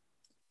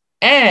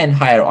and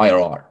higher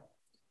IRR.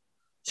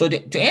 So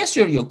to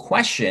answer your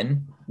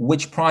question,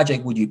 which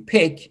project would you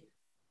pick?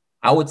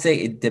 I would say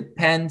it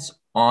depends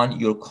on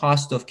your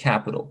cost of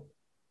capital.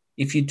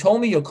 If you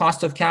told me your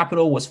cost of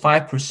capital was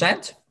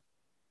 5%,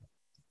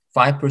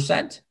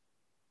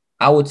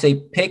 I would say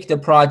pick the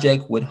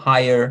project with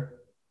higher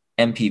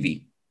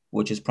MPV,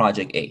 which is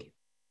project A.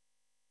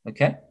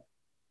 Okay?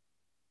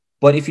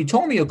 But if you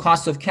told me your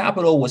cost of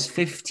capital was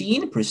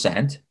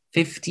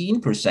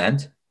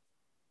 15%,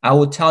 I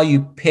would tell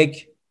you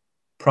pick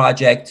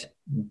project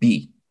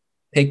B.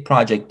 Pick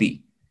project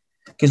B.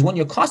 Because when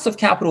your cost of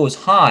capital is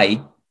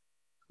high,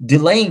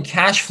 delaying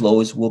cash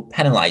flows will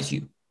penalize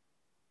you.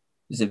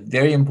 This is a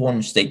very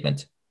important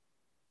statement.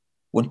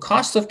 When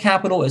cost of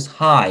capital is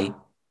high,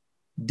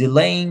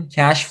 delaying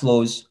cash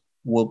flows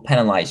will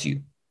penalize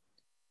you.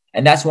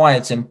 And that's why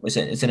it's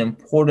an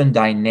important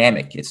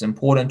dynamic. It's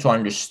important to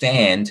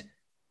understand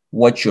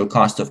what your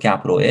cost of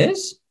capital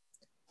is.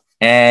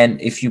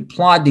 And if you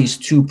plot these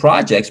two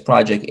projects,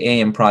 project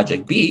A and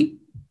project B,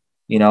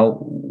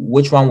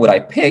 which one would I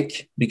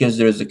pick? Because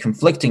there's a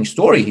conflicting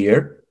story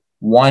here.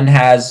 One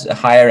has a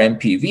higher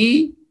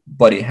MPV,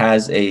 but it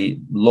has a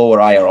lower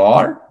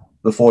IRR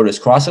before this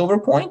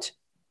crossover point.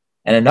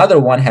 And another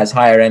one has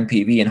higher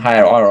MPV and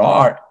higher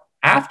IRR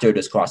after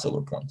this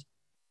crossover point.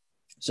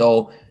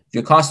 So if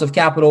your cost of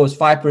capital is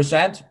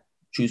 5%,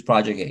 choose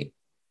project A.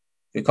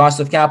 If your cost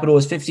of capital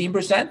is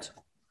 15%,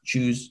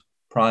 choose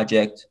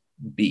project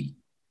B,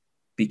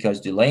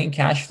 because delaying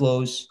cash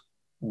flows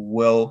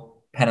will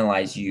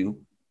penalize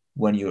you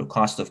when your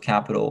cost of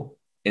capital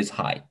is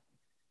high.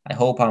 I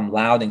hope I'm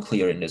loud and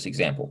clear in this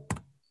example.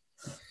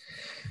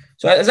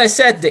 So as I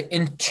said, the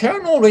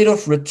internal rate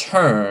of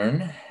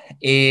return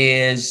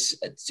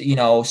is,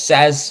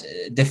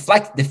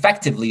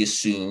 defectively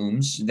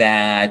assumes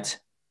that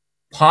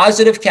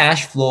positive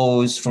cash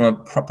flows from a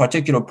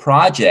particular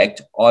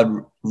project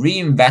are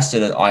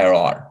reinvested at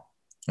IRR.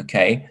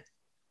 Okay.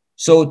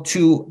 So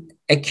to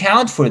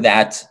account for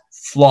that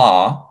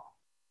flaw,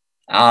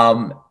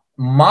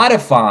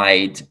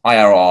 modified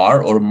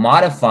IRR or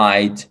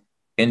modified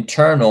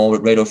internal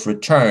rate of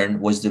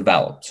return was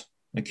developed.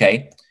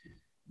 Okay.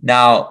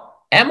 Now,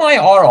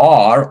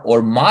 MIRR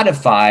or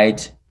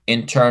modified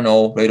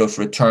internal rate of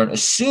return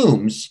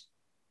assumes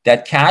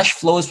that cash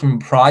flows from a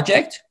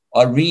project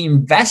are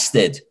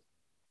reinvested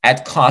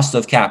at cost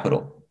of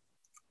capital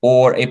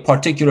or a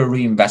particular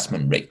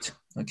reinvestment rate.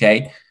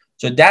 Okay.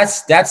 So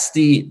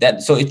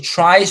so it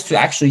tries to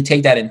actually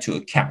take that into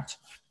account.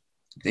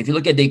 If you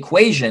look at the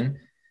equation,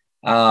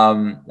 you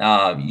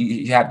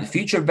have the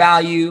future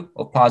value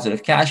of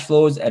positive cash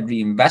flows at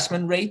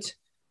reinvestment rate,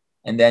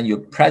 and then your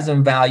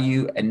present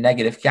value and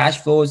negative cash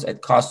flows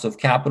at cost of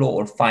capital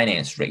or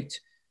finance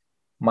rate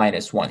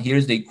 -1.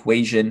 Here's the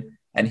equation,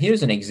 and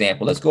here's an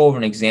example. Let's go over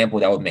an example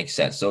that would make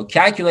sense. So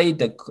calculate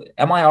the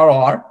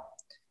MIRR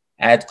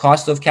at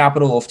cost of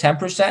capital of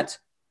 10%.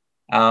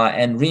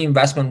 And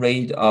reinvestment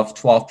rate of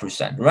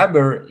 12%.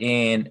 Remember,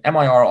 in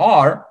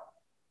MIRR,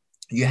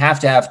 you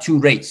have to have two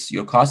rates,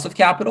 your cost of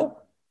capital,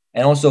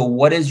 and also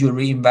what is your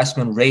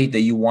reinvestment rate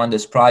that you want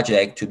this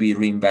project to be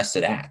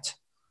reinvested at.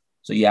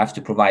 So you have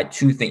to provide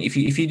two things.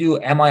 If you do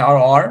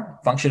MIRR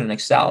function in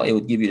Excel, it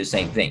would give you the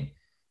same thing.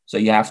 So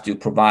you have to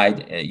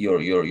provide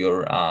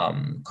your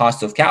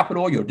cost of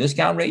capital, your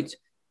discount rate,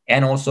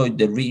 and also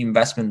the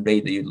reinvestment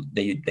rate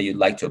that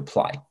you'd like to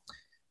apply.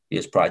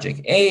 Here's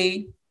project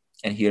A,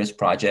 and here's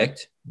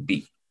project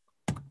B.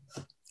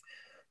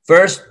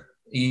 First,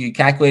 you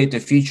calculate the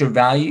future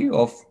value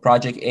of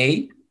project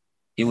A.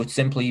 It would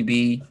simply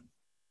be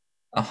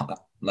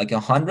like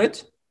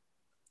 100,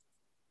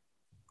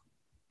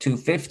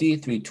 250,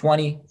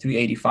 320,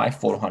 385,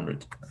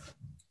 400.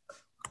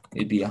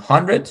 It'd be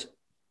 100,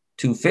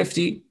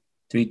 250,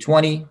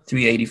 320,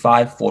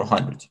 385,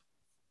 400.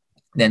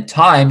 Then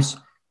times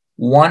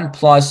 1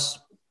 plus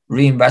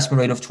reinvestment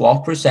rate of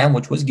 12%,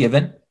 which was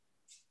given,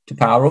 to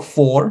power of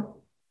 4,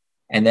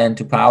 and then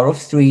to power of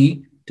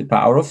 3, to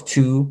power of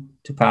 2,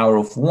 to power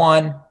of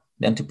 1,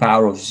 then to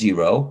power of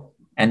 0.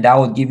 And that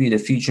will give you the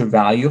future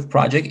value of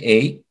project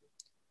A.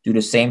 Do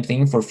the same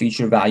thing for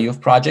future value of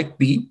project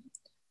B.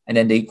 And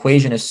then the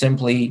equation is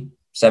simply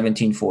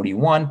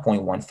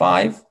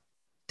 1741.15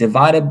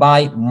 divided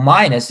by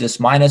minus, this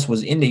minus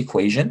was in the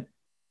equation,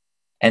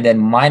 and then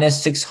minus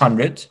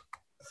 600,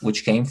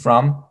 which came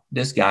from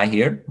this guy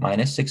here,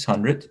 minus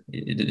 600.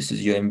 This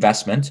is your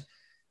investment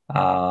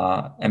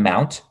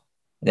amount.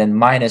 Then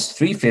minus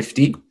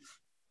 350,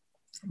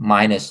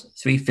 minus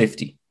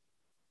 350.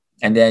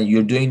 And then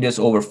you're doing this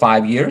over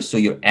 5 years. So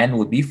your N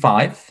would be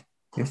 5.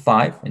 You're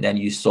 5. And then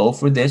you solve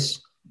for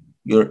this.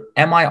 Your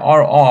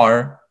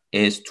MIRR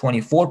is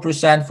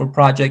 24% for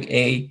project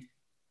A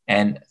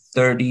and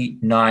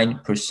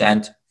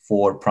 39%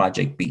 for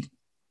project B.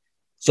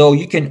 So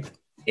you can,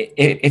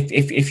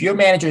 if your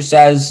manager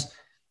says,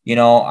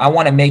 I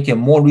want to make a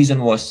more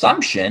reasonable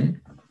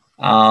assumption,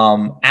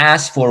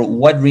 ask for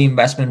what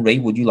reinvestment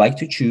rate would you like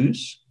to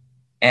choose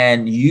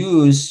and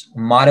use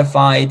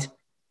modified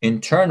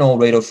internal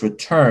rate of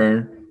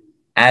return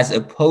as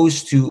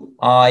opposed to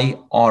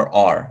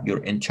IRR, your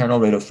internal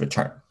rate of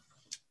return.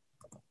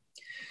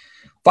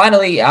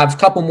 Finally, I have a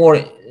couple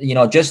more,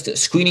 just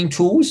screening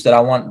tools that I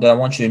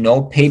want you to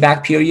know.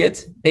 Payback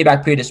period.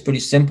 Payback period is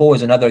pretty simple.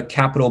 It's another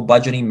capital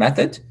budgeting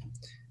method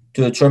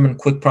to determine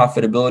quick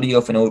profitability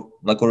of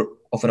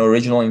an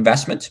original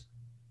investment.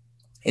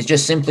 It's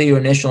just simply your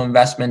initial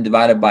investment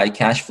divided by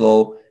cash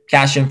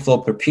inflow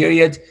per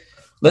period.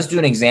 let's do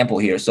an example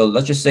here. So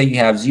let's just say you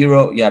have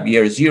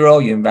year 0,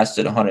 you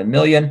invested 100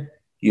 million.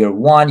 Year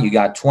 1, you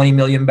got 20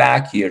 million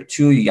back. Year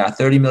 2, you got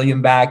 30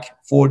 million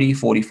back, 40,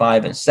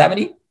 45, and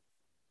 70.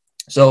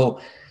 So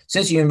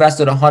since you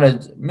invested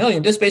 100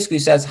 million, this basically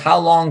says how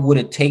long would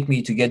it take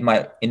me to get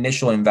my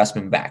initial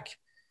investment back?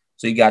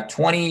 So you got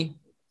 20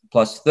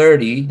 plus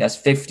 30, that's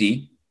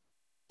 50,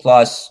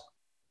 plus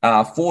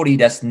 40,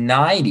 that's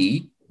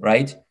 90,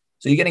 right?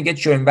 So you're going to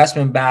get your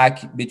investment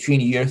back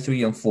between year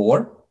 3 and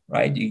 4,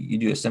 right? You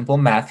do a simple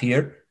math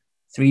here.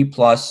 3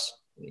 plus,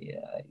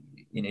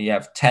 you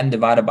have 10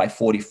 divided by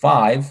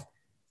 45.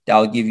 That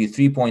will give you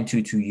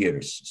 3.22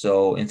 years.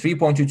 So in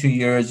 3.22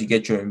 years, you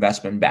get your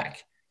investment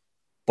back.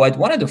 But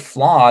one of the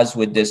flaws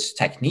with this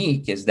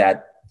technique is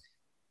that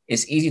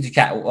it's easy to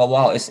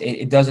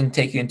it doesn't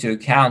take into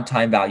account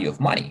time value of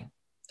money.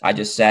 I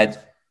just added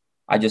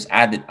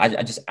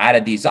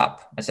these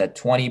up. I said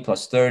 20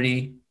 plus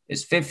 30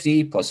 is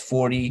 50, plus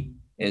 40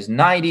 is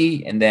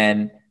 90, and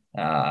then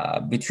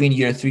between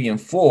year 3 and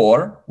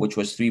 4, which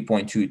was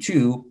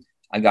 3.22,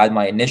 I got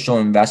my initial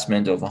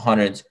investment of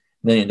 $100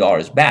 million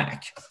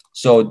back.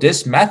 So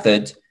this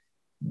method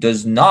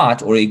does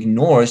not or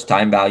ignores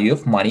time value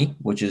of money,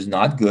 which is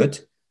not good.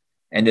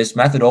 And this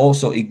method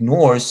also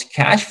ignores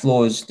cash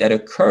flows that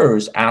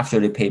occurs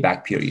after the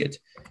payback period.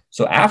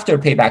 So after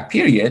payback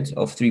period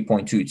of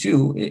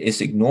 3.22,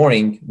 it's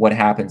ignoring what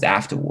happens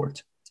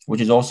afterward, which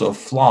is also a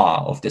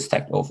flaw of this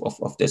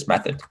this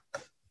method.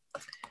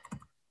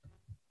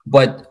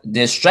 But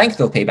the strength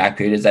of payback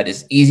period is that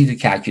it's easy to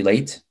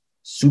calculate,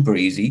 super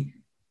easy.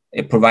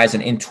 It provides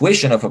an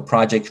intuition of a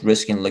project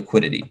risk and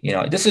liquidity.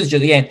 This is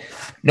just, again,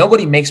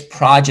 nobody makes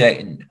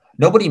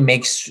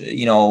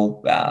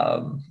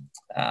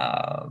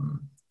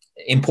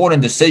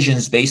important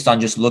decisions based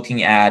on just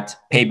looking at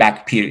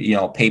payback period,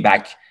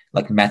 payback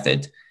like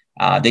method.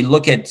 They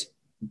look at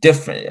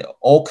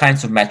all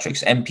kinds of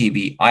metrics: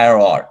 MPV,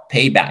 IRR,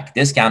 payback,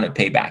 discounted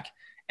payback,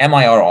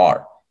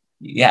 MIRR.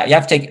 Yeah, you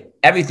have to take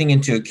everything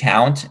into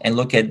account and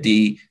look at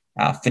the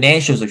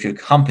financials of your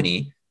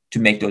company to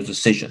make those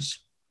decisions.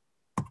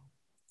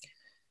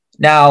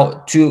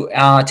 Now, to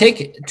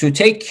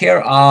take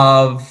care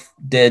of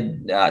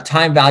the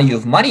time value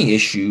of money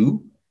issue,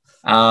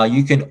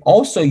 you can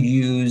also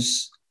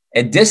use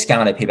a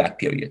discounted payback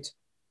period.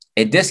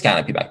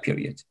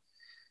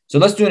 So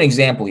let's do an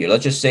example here.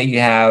 Let's just say you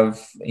have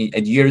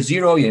at year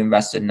 0, you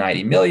invested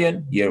 90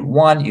 million. Year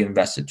 1, you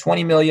invested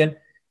 20 million.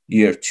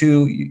 Year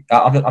 2,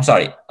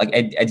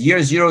 at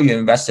year 0, you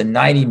invested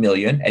 90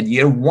 million. At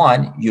year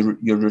 1,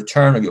 your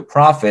return or your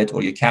profit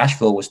or your cash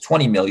flow was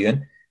 20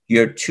 million.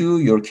 Year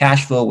 2, your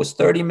cash flow was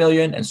 30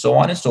 million, and so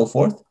on and so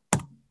forth.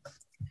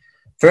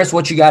 First,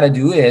 what you got to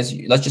do is,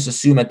 let's just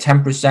assume a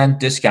 10%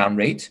 discount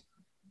rate.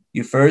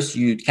 You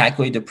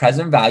calculate the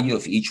present value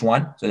of each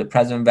one. So the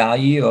present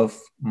value of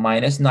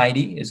minus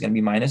 90 is going to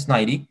be minus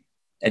 90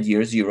 at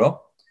year 0.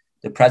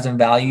 The present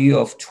value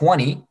of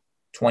 20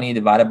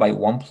 divided by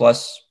 1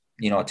 plus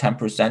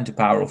 10% to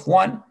power of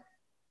 1.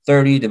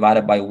 30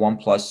 divided by 1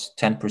 plus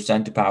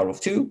 10% to power of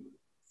 2.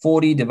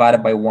 40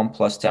 divided by 1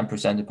 plus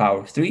 10% to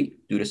power of 3.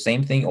 Do the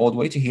same thing all the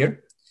way to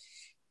here.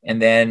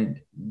 And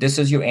then this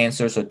is your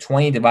answer. So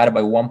 20 divided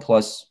by 1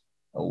 plus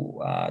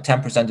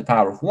 10% to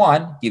power of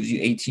 1 gives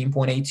you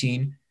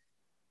 18.18.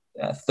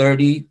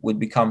 30 would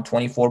become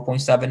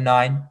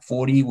 24.79.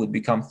 40 would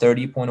become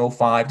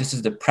 30.05. This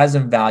is the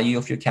present value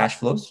of your cash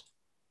flows.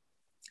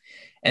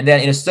 And then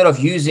instead of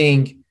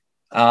using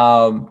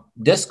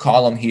this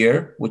column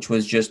here, which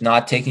was just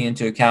not taking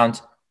into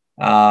account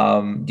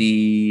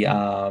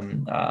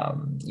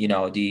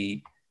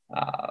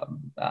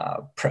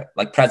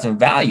present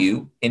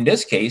value, in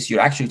this case,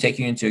 you're actually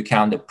taking into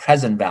account the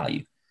present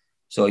value.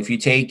 So if you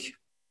take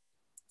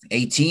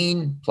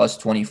 18 plus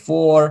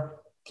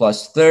 24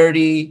 plus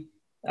 30,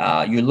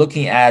 you're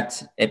looking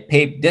at a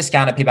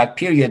discounted payback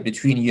period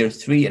between year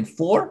 3 and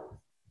 4.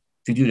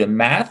 If you do the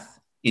math,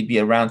 it'd be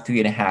around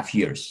 3.5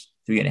 years.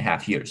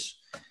 3.5 years.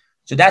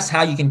 So that's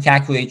how you can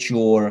calculate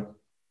your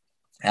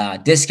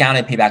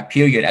discounted payback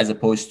period as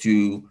opposed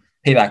to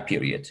payback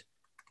period.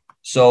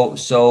 So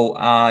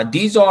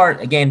these are,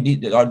 again,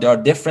 there are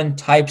different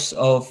types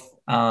of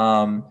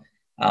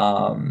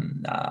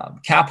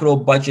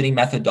capital budgeting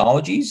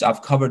methodologies.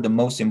 I've covered the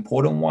most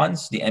important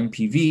ones: the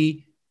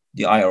MPV,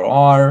 the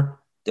IRR,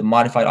 the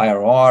modified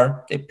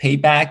IRR, the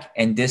payback,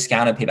 and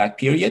discounted payback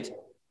period.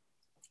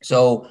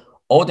 So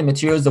all the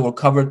materials that were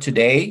covered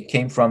today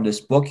came from this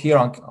book here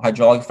on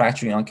hydraulic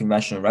fracturing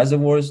unconventional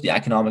reservoirs, the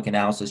economic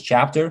analysis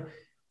chapter,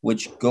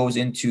 which goes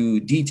into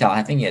detail.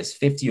 I think it's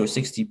 50 or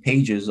 60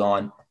 pages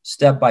on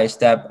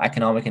step-by-step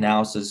economic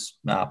analysis,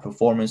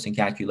 performance, and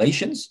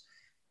calculations.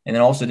 And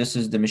then also, this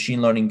is the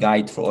machine learning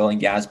guide for oil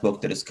and gas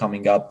book that is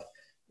coming up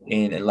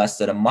in less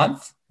than a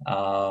month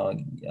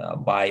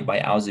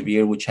by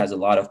Elsevier, which has a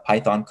lot of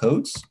Python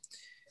codes.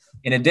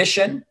 In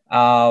addition,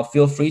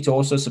 feel free to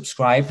also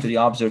subscribe to the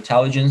Observe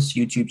Intelligence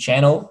YouTube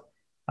channel,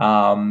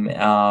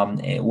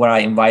 where I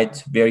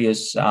invite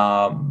various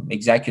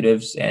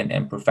executives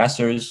and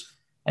professors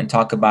and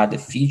talk about the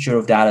future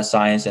of data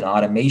science and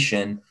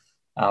automation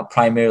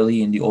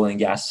primarily in the oil and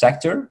gas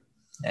sector.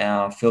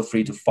 Feel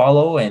free to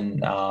follow and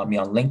me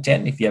on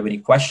LinkedIn if you have any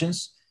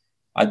questions.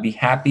 I'd be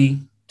happy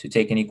to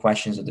take any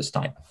questions at this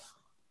time.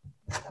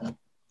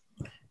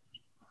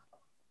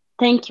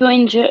 Thank you,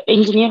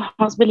 Engineer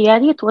Hans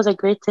Belyadi. It was a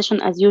great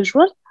session as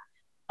usual.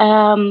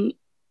 Um,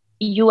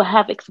 you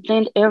have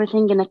explained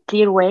everything in a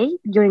clear way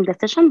during the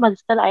session, but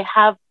still I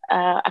have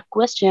a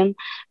question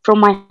from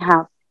my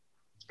half.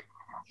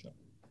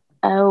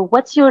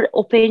 What's your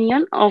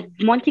opinion of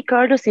Monte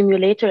Carlo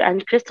simulator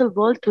and crystal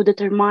ball to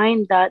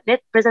determine the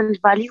net present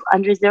value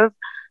and reserve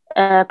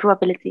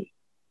probability?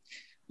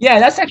 Yeah,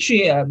 that's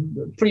actually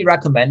pretty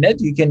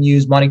recommended. You can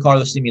use Monte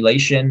Carlo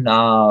simulation.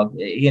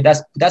 Yeah,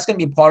 that's going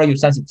to be part of your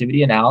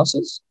sensitivity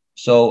analysis.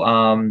 So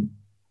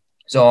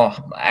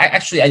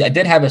actually, I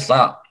did have a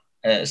slide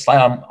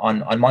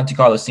on Monte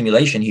Carlo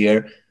simulation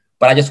here,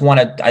 but I just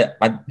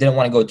I didn't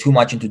want to go too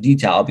much into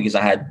detail because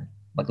I had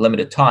like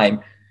limited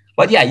time.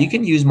 But yeah, you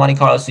can use Monte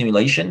Carlo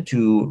simulation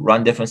to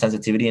run different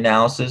sensitivity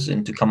analysis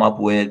and to come up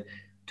with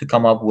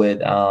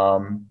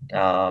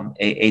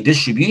a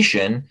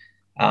distribution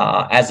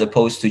as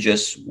opposed to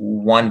just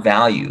one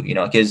value. You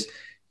know, because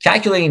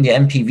calculating the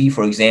MPV,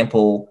 for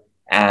example,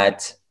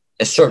 at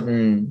a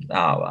certain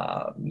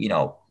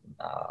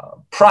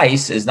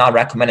price is not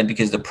recommended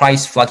because the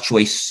price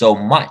fluctuates so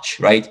much,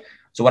 right?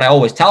 So what I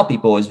always tell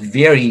people is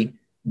vary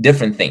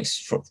different things.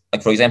 For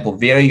example,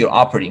 vary your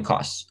operating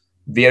costs,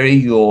 vary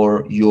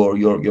your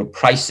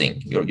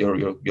pricing, your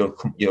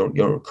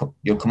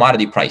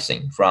commodity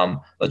pricing from,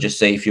 let's just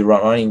say if you're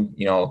running,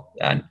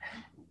 and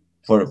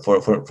for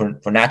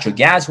natural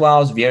gas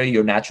wells, vary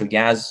your natural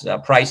gas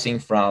pricing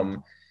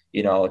from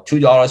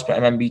 $2 per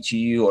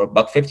MMBTU or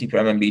 $1.50 per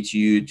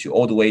MMBTU to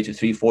all the way to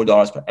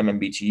 $3-4 per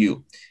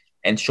MMBTU,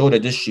 and show the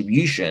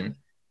distribution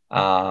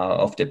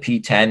of the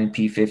P10,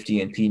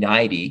 P50, and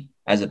P90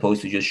 as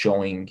opposed to just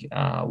showing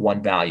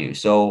one value.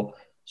 So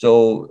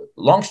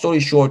long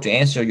story short, to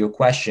answer your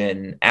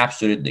question,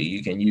 absolutely,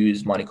 you can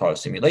use Monte Carlo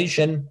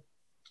simulation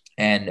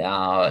and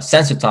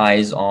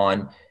sensitize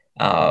on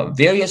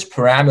various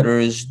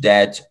parameters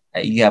that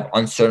you have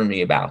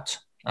uncertainty about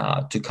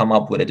to come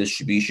up with a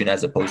distribution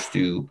as opposed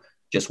to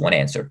just one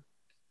answer.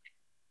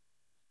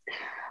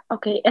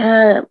 Okay,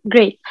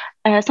 great.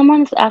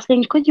 Someone is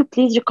asking, could you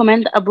please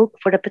recommend a book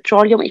for the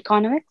petroleum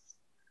economics?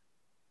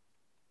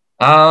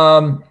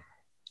 I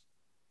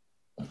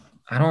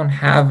don't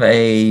have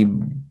a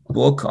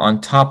book on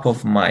top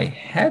of my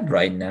head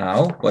right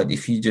now, but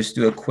if you just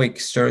do a quick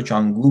search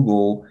on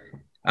Google,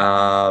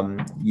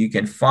 you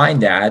can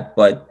find that.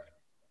 But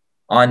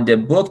on the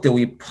book that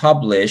we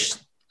published,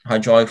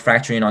 Hydraulic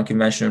Fracturing in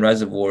Unconventional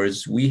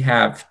Reservoirs, we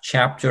have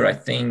chapter, I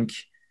think,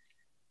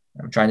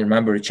 I'm trying to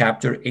remember,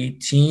 chapter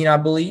 18, I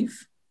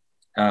believe.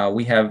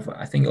 We have,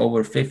 I think,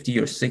 over 50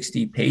 or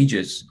 60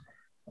 pages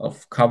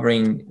of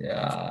covering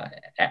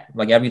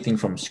like everything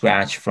from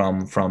scratch,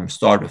 from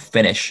start to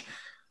finish.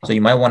 So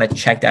you might want to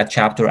check that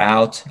chapter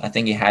out. I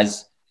think it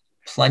has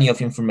plenty of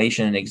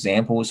information and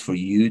examples for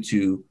you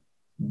to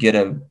get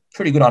a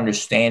pretty good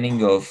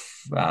understanding of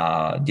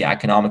the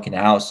economic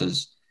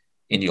analysis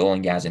in the oil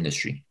and gas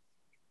industry.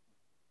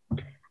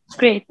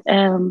 Great.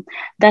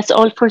 That's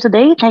all for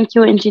today. Thank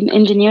you,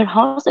 Engineer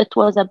House. It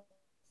was a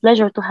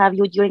pleasure to have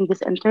you during this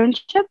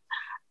internship.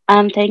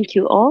 And thank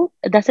you all.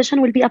 The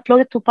session will be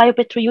uploaded to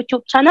BioPetro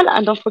YouTube channel.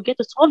 And don't forget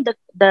to solve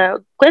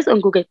the quiz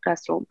on Google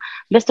Classroom.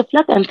 Best of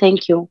luck and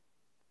thank you.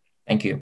 Thank you.